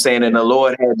 You know what I'm saying? And the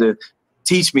Lord had to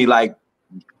teach me, like,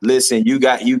 listen, you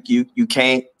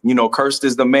can't, you know, cursed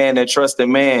is the man that trusts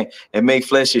in man and make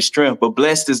flesh his strength, but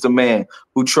blessed is the man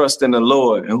who trusts in the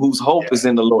Lord and whose hope is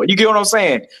in the Lord. You get what I'm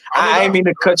saying? I didn't mean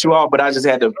to cut you off, but I just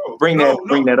had to bring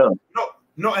that up.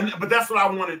 But that's what I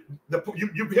wanted.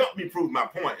 You helped me prove my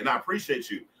point, and I appreciate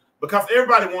you, because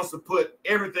everybody wants to put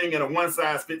everything in a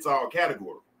one-size-fits-all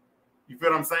category. You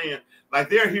feel what I'm saying? Like,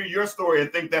 they'll hear your story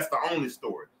and think that's the only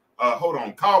story. Hold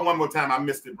on. Call one more time. I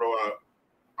missed it, bro.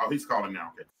 Oh, he's calling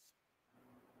now. Okay.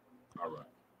 All right.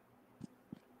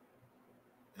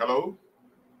 Hello?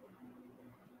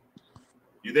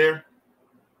 You there?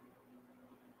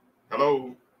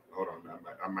 Hello? Hold on.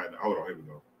 I might. Hold on. Here we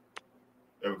go.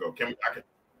 There we go. I can.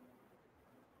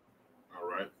 All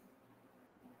right.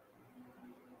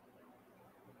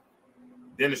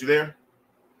 Dennis, you there?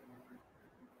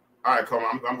 All right,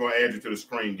 Coleman, I'm going to add you to the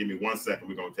screen. Give me 1 second.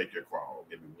 We're going to take your call.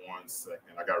 Give me 1 second.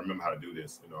 I got to remember how to do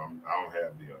this. You know, I don't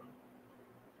have the.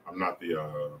 I'm not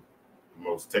the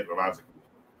most technological.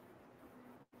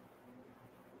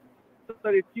 So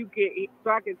that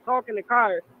I can talk in the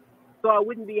car, so I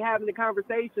wouldn't be having the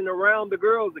conversation around the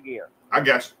girls again. I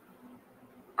got you.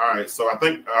 All right, so I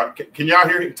think can y'all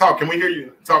hear him talk? Can we hear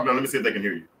you talk now? Let me see if they can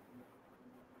hear you.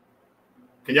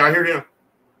 Can y'all hear him?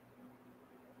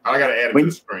 I got to add it to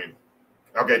the screen.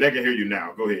 Okay, they can hear you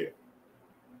now. Go ahead.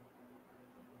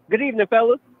 Good evening,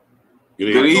 fellas.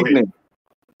 Good evening.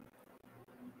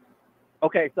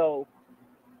 Okay, so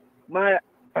I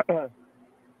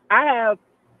have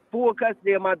full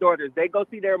custody of my daughters. They go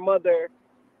see their mother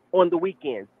on the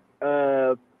weekends.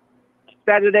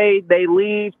 Saturday they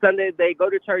leave, Sunday they go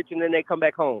to church, and then they come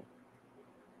back home.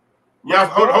 Yeah,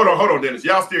 hold on, Dennis.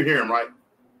 Y'all still hear him, right?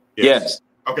 Yes.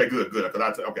 Okay, good.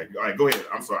 Okay, all right, go ahead.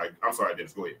 I'm sorry,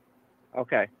 Dennis. Go ahead.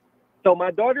 Okay, so my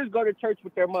daughters go to church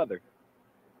with their mother.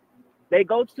 They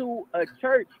go to a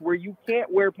church where you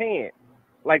can't wear pants.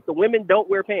 Like, the women don't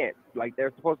wear pants. Like,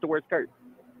 they're supposed to wear skirts.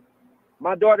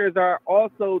 My daughters are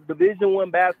also Division I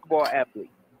basketball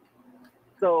athletes.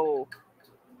 So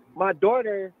my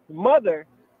daughter's mother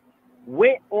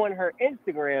went on her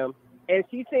Instagram and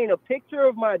she seen a picture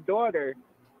of my daughter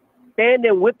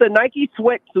standing with the Nike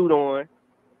sweatsuit on.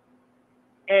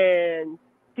 And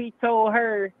she told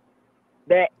her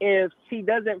that if she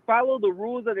doesn't follow the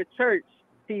rules of the church,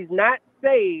 she's not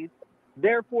saved.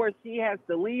 Therefore, she has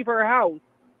to leave her house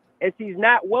and she's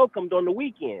not welcomed on the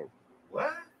weekend.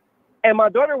 What? And my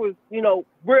daughter was, you know,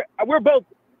 we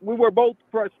were both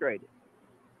frustrated.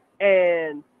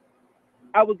 And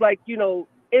I was like, you know,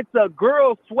 it's a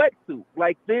girl sweatsuit.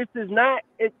 Like, this is not,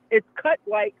 it's cut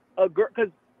like a girl,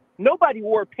 because nobody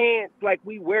wore pants like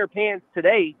we wear pants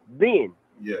today then.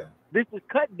 Yeah. This is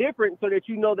cut different so that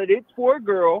you know that it's for a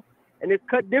girl, and it's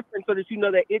cut different so that you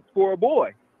know that it's for a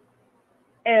boy.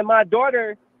 And my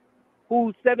daughter,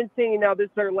 who's 17 now, this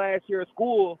is her last year of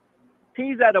school,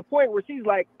 she's at a point where she's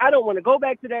like, I don't want to go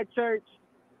back to that church.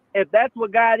 If that's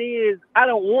what God is, I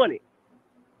don't want it.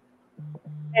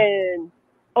 And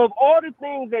of all the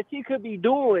things that she could be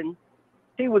doing,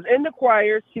 she was in the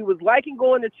choir, she was liking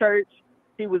going to church,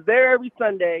 she was there every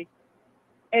Sunday,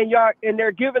 and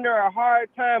they're giving her a hard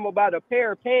time about a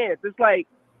pair of pants. It's like,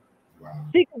 wow.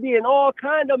 She could be in all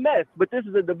kind of mess, but this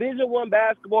is a Division I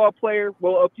basketball player,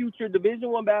 well, a future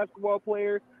Division I basketball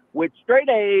player with straight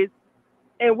A's,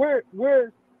 and we're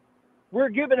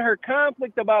giving her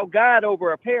conflict about God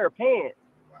over a pair of pants.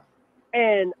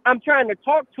 And I'm trying to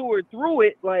talk to her through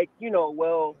it, like, you know,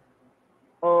 well,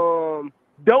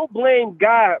 don't blame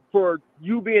God for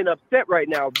you being upset right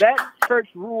now. That church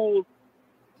rules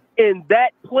in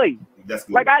that place. That's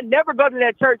good. Like, I never go to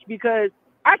that church because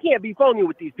I can't be phony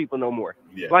with these people no more.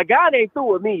 Yeah. Like, God ain't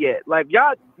through with me yet. Like,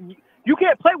 y'all, you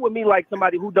can't play with me like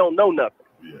somebody who don't know nothing.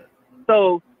 Yeah.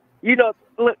 So, you know,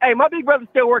 look, hey, my big brother's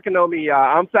still working on me,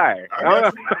 y'all. I'm sorry.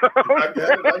 I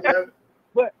get it.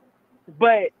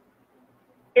 But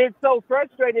it's so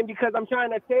frustrating because I'm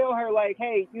trying to tell her, like,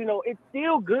 hey, you know, it's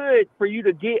still good for you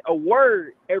to get a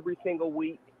word every single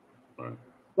week. Right.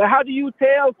 But how do you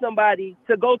tell somebody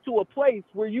to go to a place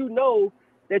where you know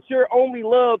that you're only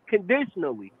loved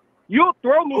conditionally? You'll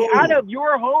throw me out of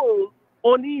your home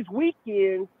on these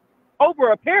weekends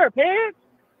over a pair of pants?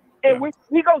 And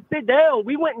we go sit down.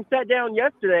 We went and sat down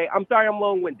yesterday. I'm sorry, I'm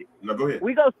long-winded. No, go ahead.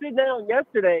 We go sit down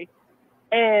yesterday,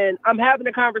 and I'm having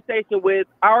a conversation with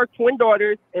our twin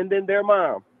daughters and then their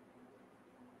mom.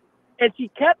 And she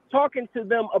kept talking to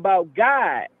them about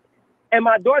God. And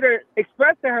my daughter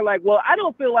expressed to her, like, well, I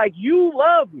don't feel like you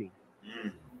love me.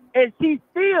 And she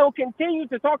still continued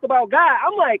to talk about God.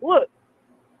 I'm like, look,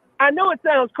 I know it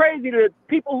sounds crazy to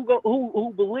people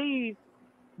who believe,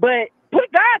 but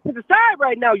put God to the side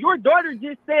right now. Your daughter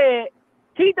just said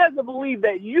she doesn't believe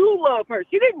that you love her.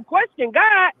 She didn't question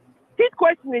God. She's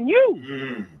questioning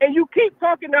you. And you keep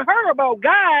talking to her about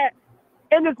God,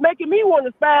 and it's making me want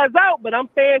to spaz out, but I'm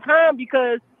staying calm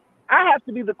because I have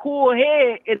to be the cool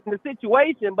head in the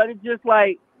situation. But it's just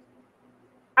like,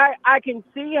 I can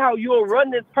see how you'll run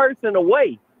this person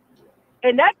away.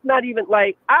 And that's not even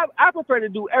like, I prefer to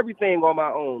do everything on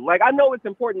my own. Like, I know it's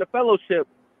important to fellowship,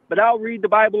 but I'll read the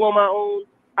Bible on my own.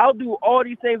 I'll do all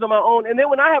these things on my own. And then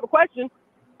when I have a question,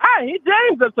 I hit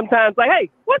James up sometimes like, hey,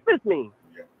 what's this mean?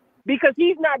 Yeah. Because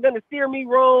he's not going to steer me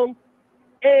wrong.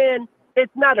 And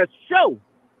it's not a show.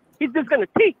 He's just going to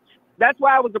teach. That's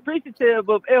why I was appreciative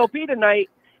of LP tonight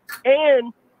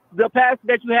and the pastor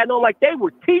that you had on, like they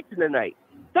were teaching tonight.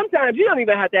 Sometimes you don't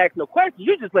even have to ask no questions.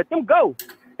 You just let them go.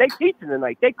 They teaching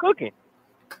tonight. They cooking.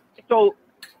 So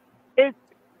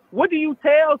what do you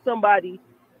tell somebody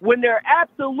when they're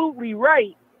absolutely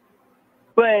right,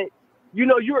 but you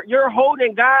know you're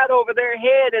holding God over their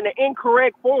head in an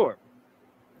incorrect form?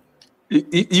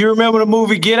 You remember the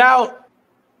movie Get Out?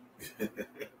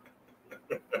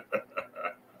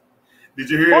 Did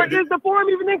you hear? Or is the form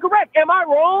even incorrect? Am I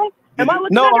wrong? Am I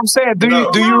looking? No, I'm saying, do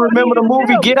you remember the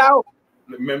movie Get Out?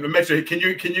 Make sure. Can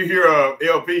you hear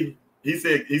LP? He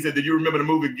said, "Did you remember the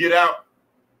movie Get Out?"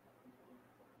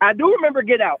 I do remember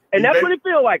Get Out, and that's what it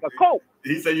feels like, a cult.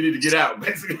 He said you need to get out,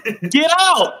 basically. Get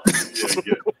out.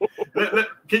 Yeah.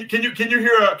 Can you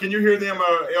hear them,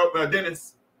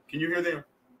 Dennis? Can you hear them?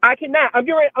 I cannot. I'm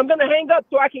gonna hang up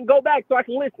so I can go back so I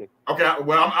can listen. Okay.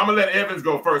 Well, I'm gonna let Evans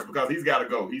go first because he's got to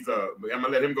go. I'm gonna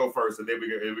let him go first, and then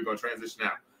we're gonna transition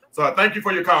out. So thank you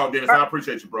for your call, Dennis. I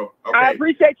appreciate you, bro. Okay. I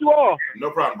appreciate you all.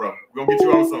 No problem, bro. We're gonna get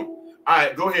you on soon. All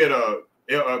right, go ahead,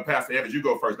 Pastor Evans. You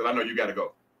go first because I know you got to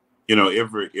go. You know,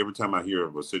 every time I hear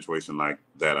of a situation like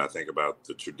that, I think about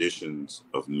the traditions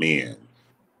of men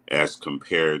as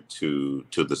compared to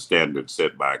the standards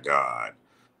set by God.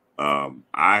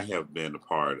 I have been a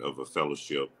part of a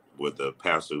fellowship with a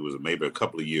pastor who was maybe a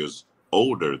couple of years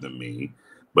older than me,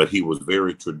 but he was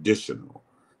very traditional.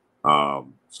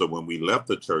 So when we left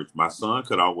the church, my son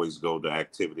could always go to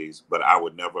activities, but I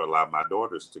would never allow my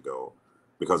daughters to go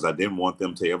because I didn't want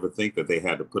them to ever think that they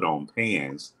had to put on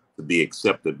pants to be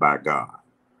accepted by God.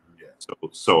 Yeah.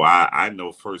 So I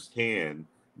know firsthand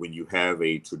when you have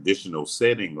a traditional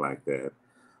setting like that.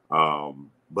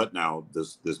 But now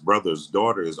this brother's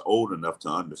daughter is old enough to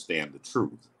understand the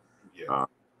truth. Yeah.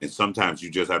 And sometimes you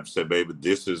just have to say, baby,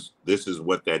 this is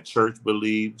what that church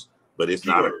believes, but it's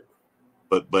not.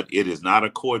 But it is not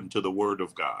according to the word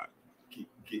of God.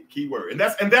 Key word. And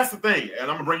that's the thing. And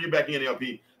I'm gonna bring you back in,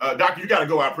 LP. Doctor, you gotta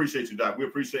go. I appreciate you, Doc. We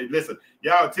appreciate it. Listen,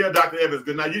 y'all tell Dr. Evans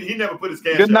good night. He never put his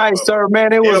cash. Good night, sir,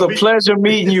 man. It was a pleasure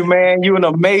meeting you, man. You're an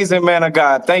amazing man of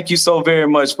God. Thank you so very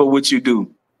much for what you do.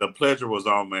 The pleasure was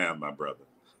all mine, my brother.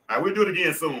 All right, we'll do it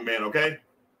again soon, man. Okay.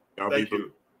 Thank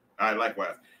you. All right,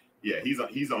 likewise. Yeah, he's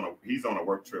on a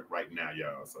work trip right now,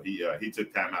 y'all. So he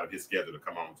took time out of his schedule to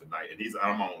come on tonight, and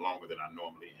I'm on longer than I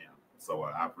normally am. So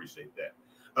I appreciate that.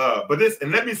 But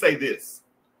let me say this: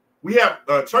 we have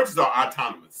churches are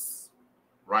autonomous,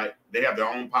 right? They have their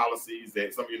own policies.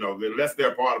 Unless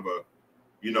they're part of a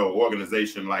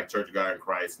organization like Church of God in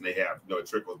Christ, and they have a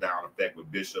trickle down effect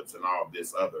with bishops and all of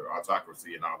this other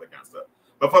autocracy and all that kind of stuff.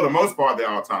 But for the most part, they're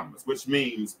autonomous, which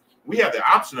means we have the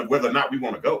option of whether or not we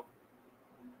want to go.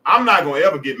 I'm not going to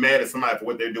ever get mad at somebody for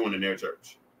what they're doing in their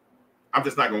church. I'm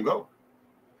just not going to go.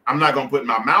 I'm not going to put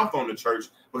my mouth on the church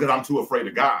because I'm too afraid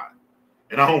of God.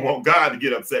 And I don't want God to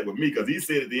get upset with me because he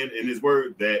said at the end in his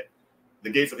word that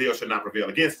the gates of hell should not prevail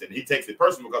against it. And he takes it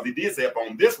personal because he did say,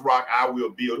 upon this rock, I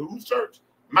will build whose church?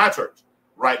 My church.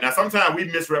 Right now, sometimes we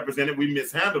misrepresent it, we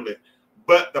mishandle it.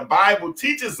 But the Bible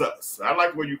teaches us. I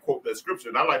like where you quote that scripture,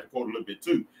 and I like to quote a little bit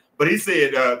too. But he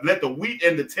said, let the wheat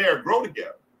and the tare grow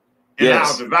together. And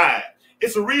I'll divide.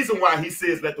 It's a reason why he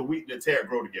says let the wheat and the tare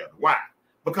grow together. Why?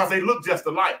 Because they look just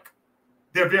alike.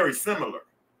 They're very similar.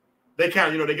 They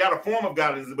kind of, they got a form of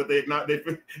godliness, but they're not.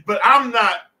 But I'm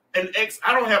not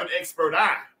I don't have an expert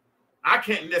eye. I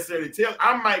can't necessarily tell.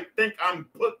 I might think I'm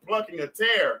plucking a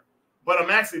tare, but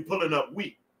I'm actually pulling up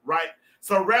wheat, right?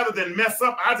 So rather than mess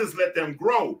up, I just let them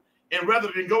grow. And rather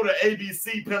than go to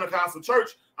ABC Pentecostal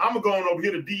Church, I'm going to go on over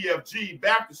here to DFG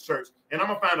Baptist Church, and I'm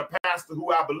going to find a pastor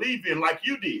who I believe in like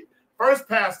you did. First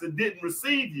pastor didn't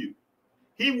receive you.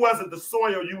 He wasn't the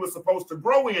soil you were supposed to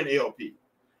grow in, LP.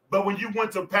 But when you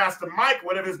went to Pastor Mike,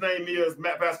 whatever his name is,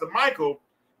 Pastor Michael,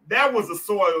 that was the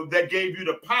soil that gave you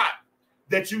the pot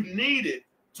that you needed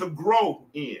to grow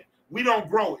in. We don't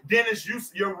grow. Dennis,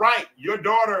 you're right. Your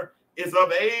daughter is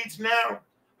of age now.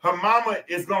 Her mama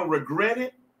is going to regret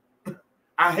it.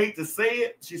 I hate to say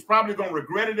it. She's probably going to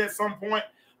regret it at some point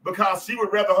because she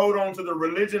would rather hold on to the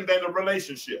religion than the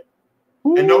relationship.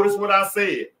 Ooh. And notice what I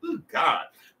said. Oh, God.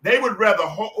 They would rather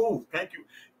hold. Oh, thank you.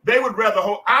 They would rather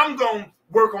hold. I'm going to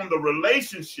work on the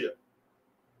relationship.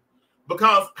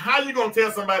 Because how you going to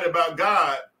tell somebody about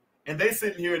God and they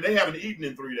sitting here and they haven't eaten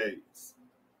in 3 days?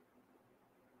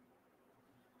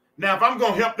 Now, if I'm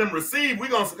going to help them receive, we're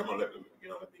going to say, come on,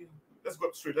 let's go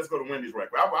up the street. Let's go to Wendy's right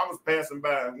quick. I was passing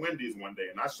by Wendy's one day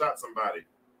and I shot somebody.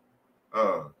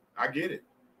 I get it.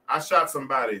 I shot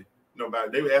somebody.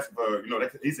 They were asking for,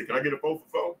 he said, can I get a 4 for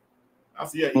 4? I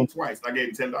said, yeah, eat twice. I gave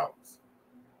him $10.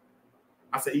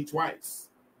 I said, eat twice.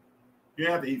 You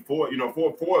didn't have to eat 4.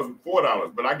 Four is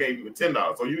 $4, but I gave him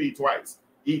 $10. So you eat twice.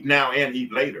 Eat now and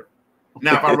eat later.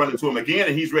 Now, if I run into him again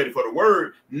and he's ready for the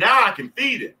word, now I can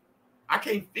feed him. I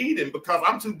can't feed him because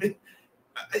I'm too big.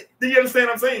 Do you understand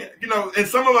what I'm saying? And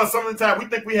some of us, some of the time, we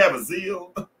think we have a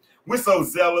zeal. We're so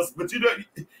zealous, but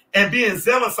and being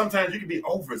zealous, sometimes you can be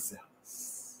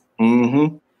overzealous.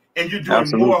 Mm-hmm. And you're doing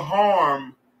more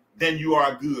harm than you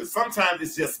are good. Sometimes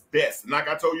it's just best. And like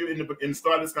I told you in the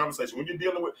start of this conversation, when you're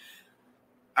dealing with,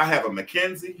 I have a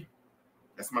Mackenzie,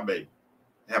 that's my baby.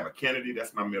 I have a Kennedy,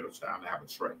 that's my middle child. I have a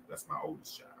Trey, that's my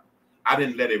oldest child. I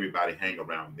didn't let everybody hang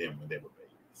around them when they were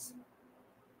babies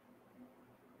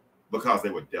because they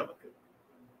were delicate.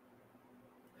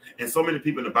 And so many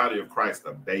people in the body of Christ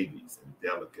are babies and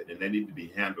delicate, and they need to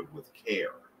be handled with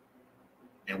care.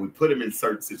 And we put them in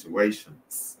certain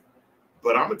situations.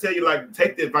 But I'm gonna tell you,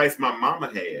 take the advice my mama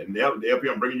had. And LP,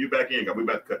 I'm bringing you back in because we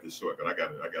about to cut this short. Because I got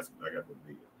to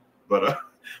leave. But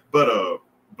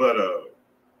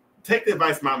take the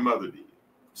advice my mother did.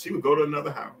 She would go to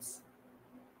another house,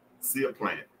 see a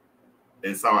plant,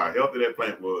 and saw how healthy that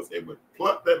plant was, and would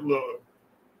pluck that little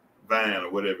vine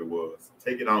or whatever it was,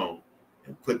 take it home,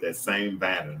 and put that same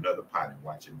vine in another pot and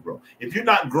watch it grow. If you're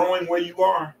not growing where you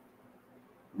are,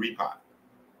 repot.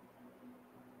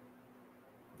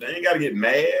 Now you ain't got to get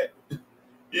mad.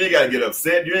 You ain't got to get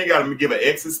upset. You ain't got to give an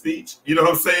exit speech. You know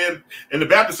what I'm saying? In the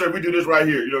Baptist church, we do this right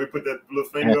here. We put that little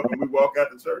finger up and we walk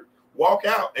out the church. Walk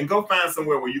out and go find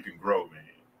somewhere where you can grow, man.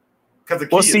 Because the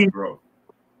kids grow.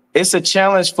 It's a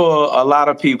challenge for a lot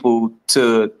of people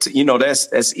to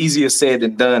that's easier said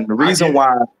than done. The reason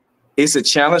why it's a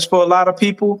challenge for a lot of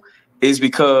people is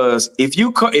because if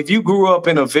you grew up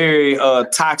in a very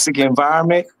toxic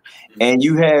environment and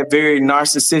you had very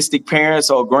narcissistic parents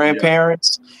or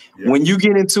grandparents, when you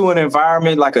get into an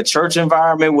environment like a church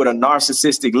environment with a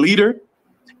narcissistic leader,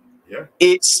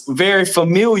 it's very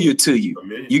familiar to you.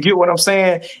 You get what I'm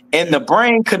saying? And the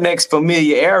brain connects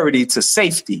familiarity to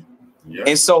safety.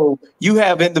 And so you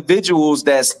have individuals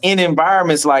that's in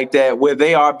environments like that where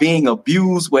they are being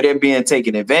abused, where they're being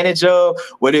taken advantage of,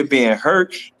 where they're being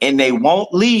hurt, and they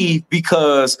won't leave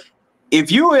because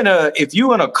if you're in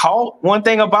a cult, one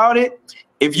thing about it,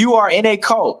 if you are in a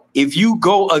cult, if you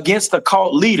go against the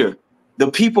cult leader,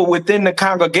 the people within the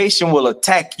congregation will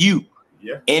attack you.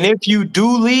 And if you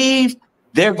do leave,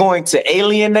 they're going to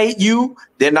alienate you.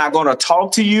 They're not going to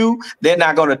talk to you. They're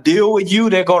not going to deal with you.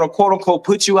 They're going to, quote unquote,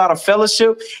 put you out of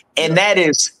fellowship. And that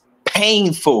is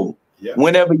painful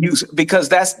whenever because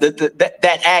that's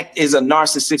that act is a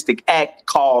narcissistic act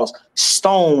called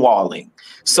stonewalling.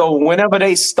 So whenever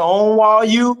they stonewall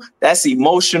you, that's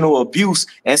emotional abuse.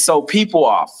 And so people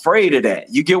are afraid of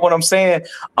that. You get what I'm saying?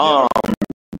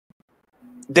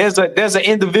 There's an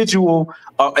individual,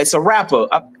 it's a rapper.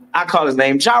 I call his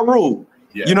name Ja Rule.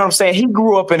 You know what I'm saying? He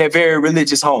grew up in a very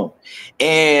religious home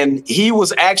and he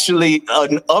was actually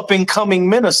an up and coming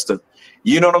minister.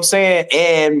 You know what I'm saying?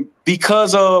 And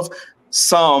because of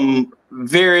some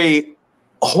very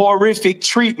horrific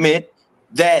treatment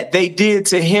that they did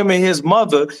to him and his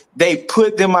mother, they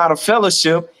put them out of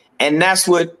fellowship. And that's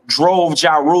what drove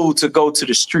Ja Rule to go to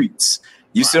the streets.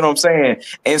 You see what I'm saying?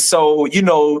 And so,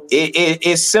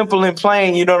 it's simple and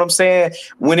plain. You know what I'm saying?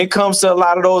 When it comes to a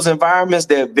lot of those environments,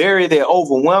 they're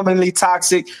overwhelmingly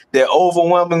toxic. They're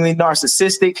overwhelmingly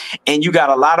narcissistic. And you got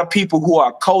a lot of people who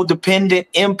are codependent,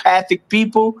 empathic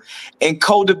people. And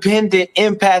codependent,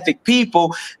 empathic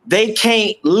people, they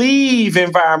can't leave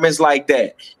environments like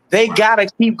that. They gotta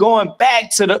keep going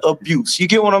back to the abuse. You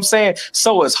get what I'm saying?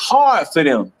 So it's hard for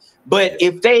them. But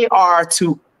if they are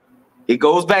to, it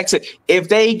goes back to, if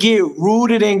they get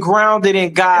rooted and grounded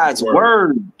in God's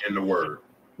word, in the word,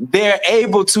 they're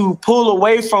able to pull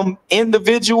away from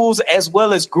individuals as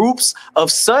well as groups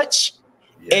of such.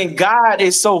 Yeah. And God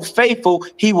is so faithful,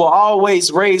 he will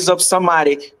always raise up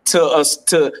somebody to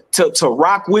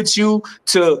rock with you,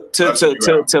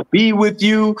 to be with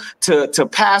you, to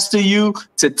pastor you,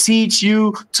 to teach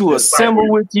you, to assemble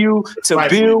with you, to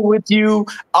build with you,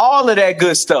 all of that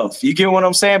good stuff. You get what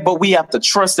I'm saying? But we have to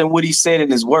trust in what he said in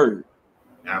his word.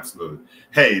 Absolutely.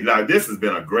 Hey, now this has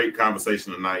been a great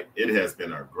conversation tonight. It has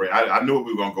been a great, I knew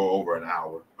we were going to go over an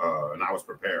hour, and I was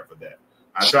prepared for that.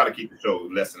 I try to keep the show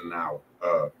less than an hour.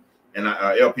 And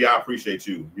LP, I appreciate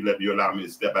you. You allowed me to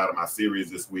step out of my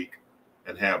series this week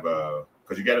and have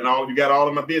because you got all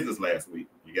of my business last week.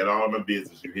 You got all of my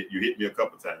business. You hit me a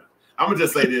couple times. I'm gonna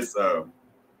just say this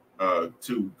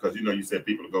too, because you said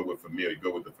people to go with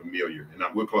the familiar, and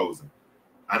we're closing.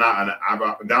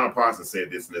 And Donald Parsons said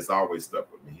this, and it's always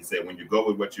stuck with me. He said, when you go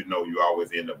with what you know, you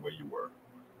always end up where you were.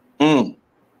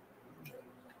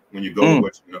 When you go with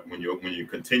what you know, when you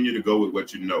continue to go with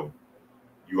what you know,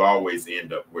 you always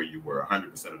end up where you were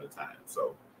 100% of the time.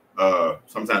 So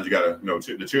sometimes you gotta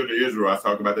the children of Israel. I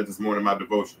talked about that this morning in my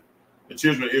devotion. The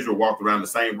children of Israel walked around the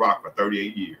same rock for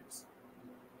 38 years.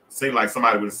 Seemed like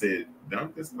somebody would have said,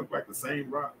 "Don't this look like the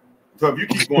same rock?" So if you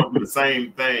keep going through the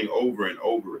same thing over and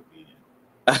over again,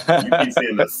 you keep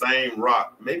seeing the same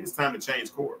rock, maybe it's time to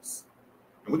change course.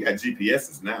 And we got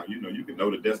GPSs now. You can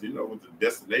know the destination. You know what the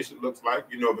destination looks like.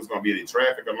 You know if it's going to be any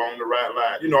traffic along the right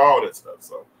line. All that stuff.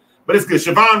 So, but it's good.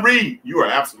 Siobhan Reed, you are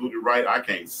absolutely right. I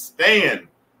can't stand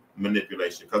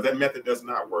manipulation because that method does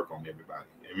not work on everybody.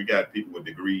 And we got people with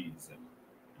degrees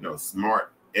and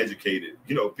smart, educated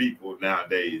people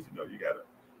nowadays. You gotta.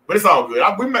 But it's all good.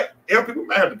 We might have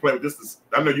to play with this.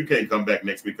 I know you can't come back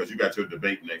next week because you got your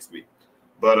debate next week.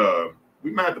 But we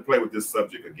might have to play with this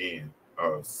subject again.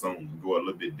 Soon, go a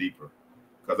little bit deeper,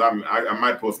 because I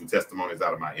might pull some testimonies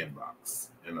out of my inbox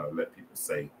and let people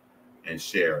say and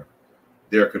share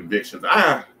their convictions.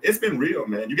 It's been real,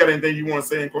 man. You got anything you want to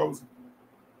say in closing?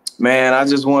 Man, I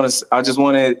just want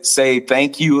to say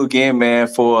thank you again, man,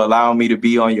 for allowing me to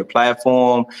be on your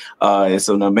platform. It's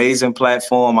an amazing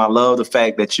platform. I love the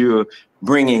fact that you're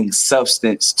bringing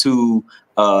substance to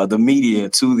the media,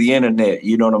 to the internet,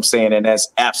 you know what I'm saying? And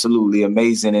that's absolutely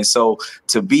amazing. And so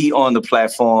to be on the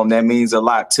platform, that means a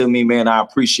lot to me, man. I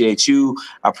appreciate you.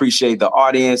 I appreciate the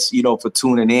audience, for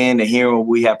tuning in and hearing what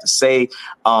we have to say.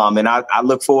 And I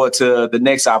look forward to the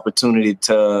next opportunity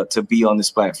to be on this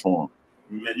platform.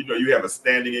 Man, you have a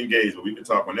standing engagement. We can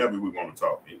talk whenever we want to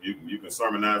talk. You can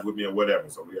sermonize with me or whatever.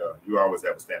 So you always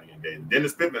have a standing engagement.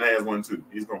 Dennis Pittman has one too.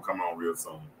 He's going to come on real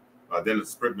soon.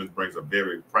 Dennis Pittman brings a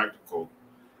very practical.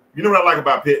 You know what I like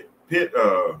about Pitt?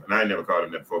 And I never called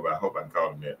him that before, but I hope I can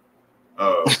call him that.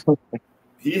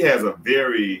 He has a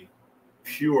very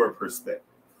pure perspective.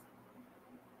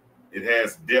 It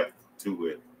has depth to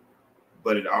it,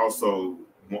 but it also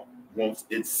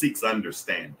seeks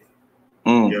understanding.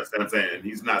 You understand what I'm saying?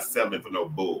 He's not settling for no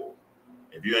bull.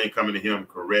 If you ain't coming to him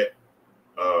correct,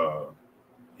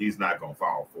 he's not gonna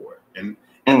fall for it.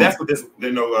 And that's what this.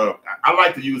 I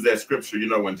like to use that scripture.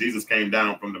 When Jesus came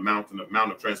down from the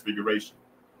Mount of Transfiguration,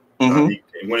 he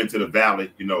went into the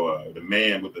valley. The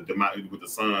man with the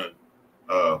son,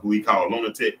 who he called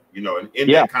lunatic. And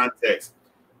in that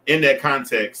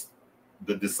context,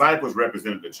 the disciples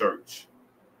represented the church.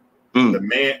 The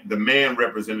man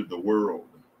represented the world.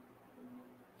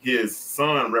 His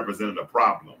son represented a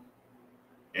problem.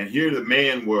 And here the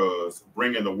man was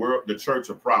bringing the world bringing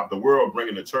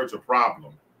the church a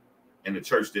problem, and the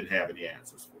church didn't have any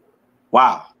answers for it.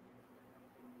 Wow.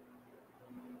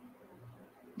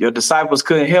 Your disciples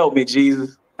couldn't help me,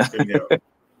 Jesus. Couldn't help.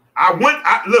 I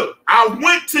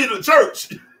went to the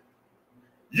church.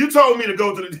 You told me to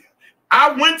go to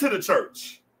I went to the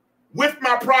church with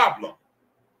my problem.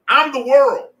 I'm the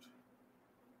world.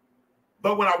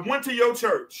 But when I went to your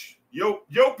church, your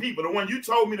people, the one you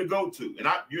told me to go to, and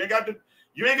you ain't got to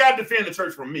defend the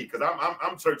church from me, because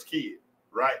I'm church kid,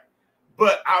 right?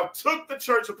 But I took the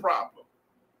church a problem,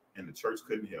 and the church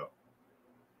couldn't help.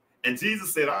 And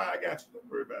Jesus said, I got you. Don't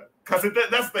worry about it. Because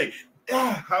that's the thing.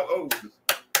 How old is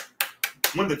it?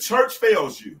 When the church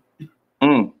fails you,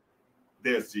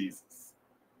 there's Jesus.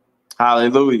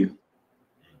 Hallelujah.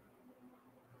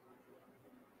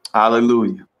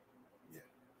 Hallelujah.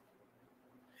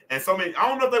 And so, I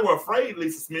don't know if they were afraid,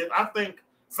 Lisa Smith. I think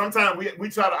sometimes we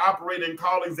try to operate in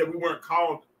callings that we weren't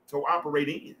called to operate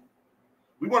in.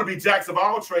 We want to be jacks of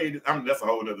all trades. That's a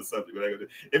whole other subject.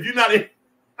 If you're not in,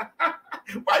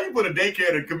 why you put a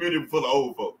daycare in a community full of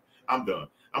old folk? I'm done.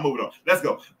 I'm moving on. Let's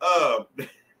go.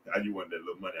 You want that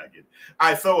little money? I get it. All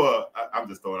right, so I'm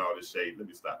just throwing all this shade. Let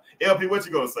me stop. LP, what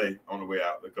you gonna say on the way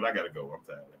out? Because I gotta go. I'm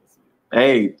tired.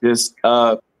 Hey, just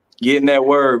getting that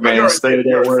word, man. Stay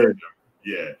that word.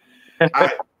 Yeah. All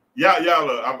right.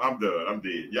 Y'all. I'm done. I'm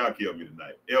dead. Y'all killed me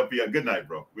tonight. LP, good night,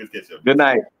 bro. We'll catch up. Good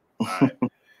night. All right. All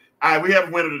right. We have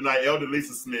a winner tonight. Elder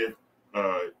Lisa Smith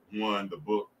won the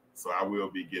book. So I will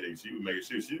be getting. She was making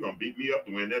sure she's gonna beat me up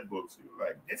to win that book. She was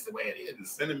like, "That's the way it is."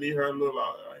 Just sending me her little.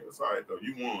 It's all right though.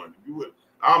 You won. You would.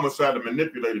 I almost tried to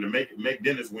manipulate her to make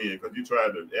Dennis win because you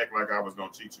tried to act like I was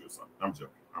gonna cheat you or something. I'm joking.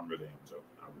 I'm really joking.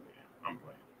 I'm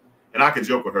playing. And I can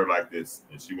joke with her like this,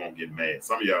 and she won't get mad.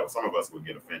 Some of us would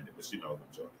get offended, but she knows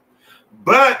I'm joking.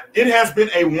 But it has been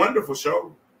a wonderful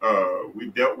show.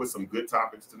 We've dealt with some good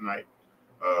topics tonight.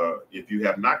 If you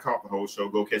have not caught the whole show,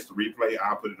 go catch the replay.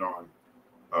 I'll put it on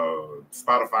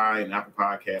Spotify and Apple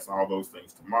Podcasts, all those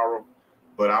things tomorrow.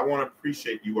 But I want to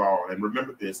appreciate you all. And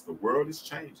remember this, the world is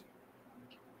changing.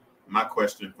 My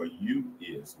question for you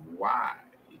is, why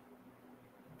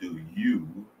do you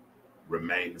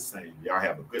remain the same? Y'all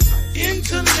have a good night.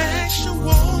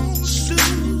 Intellectual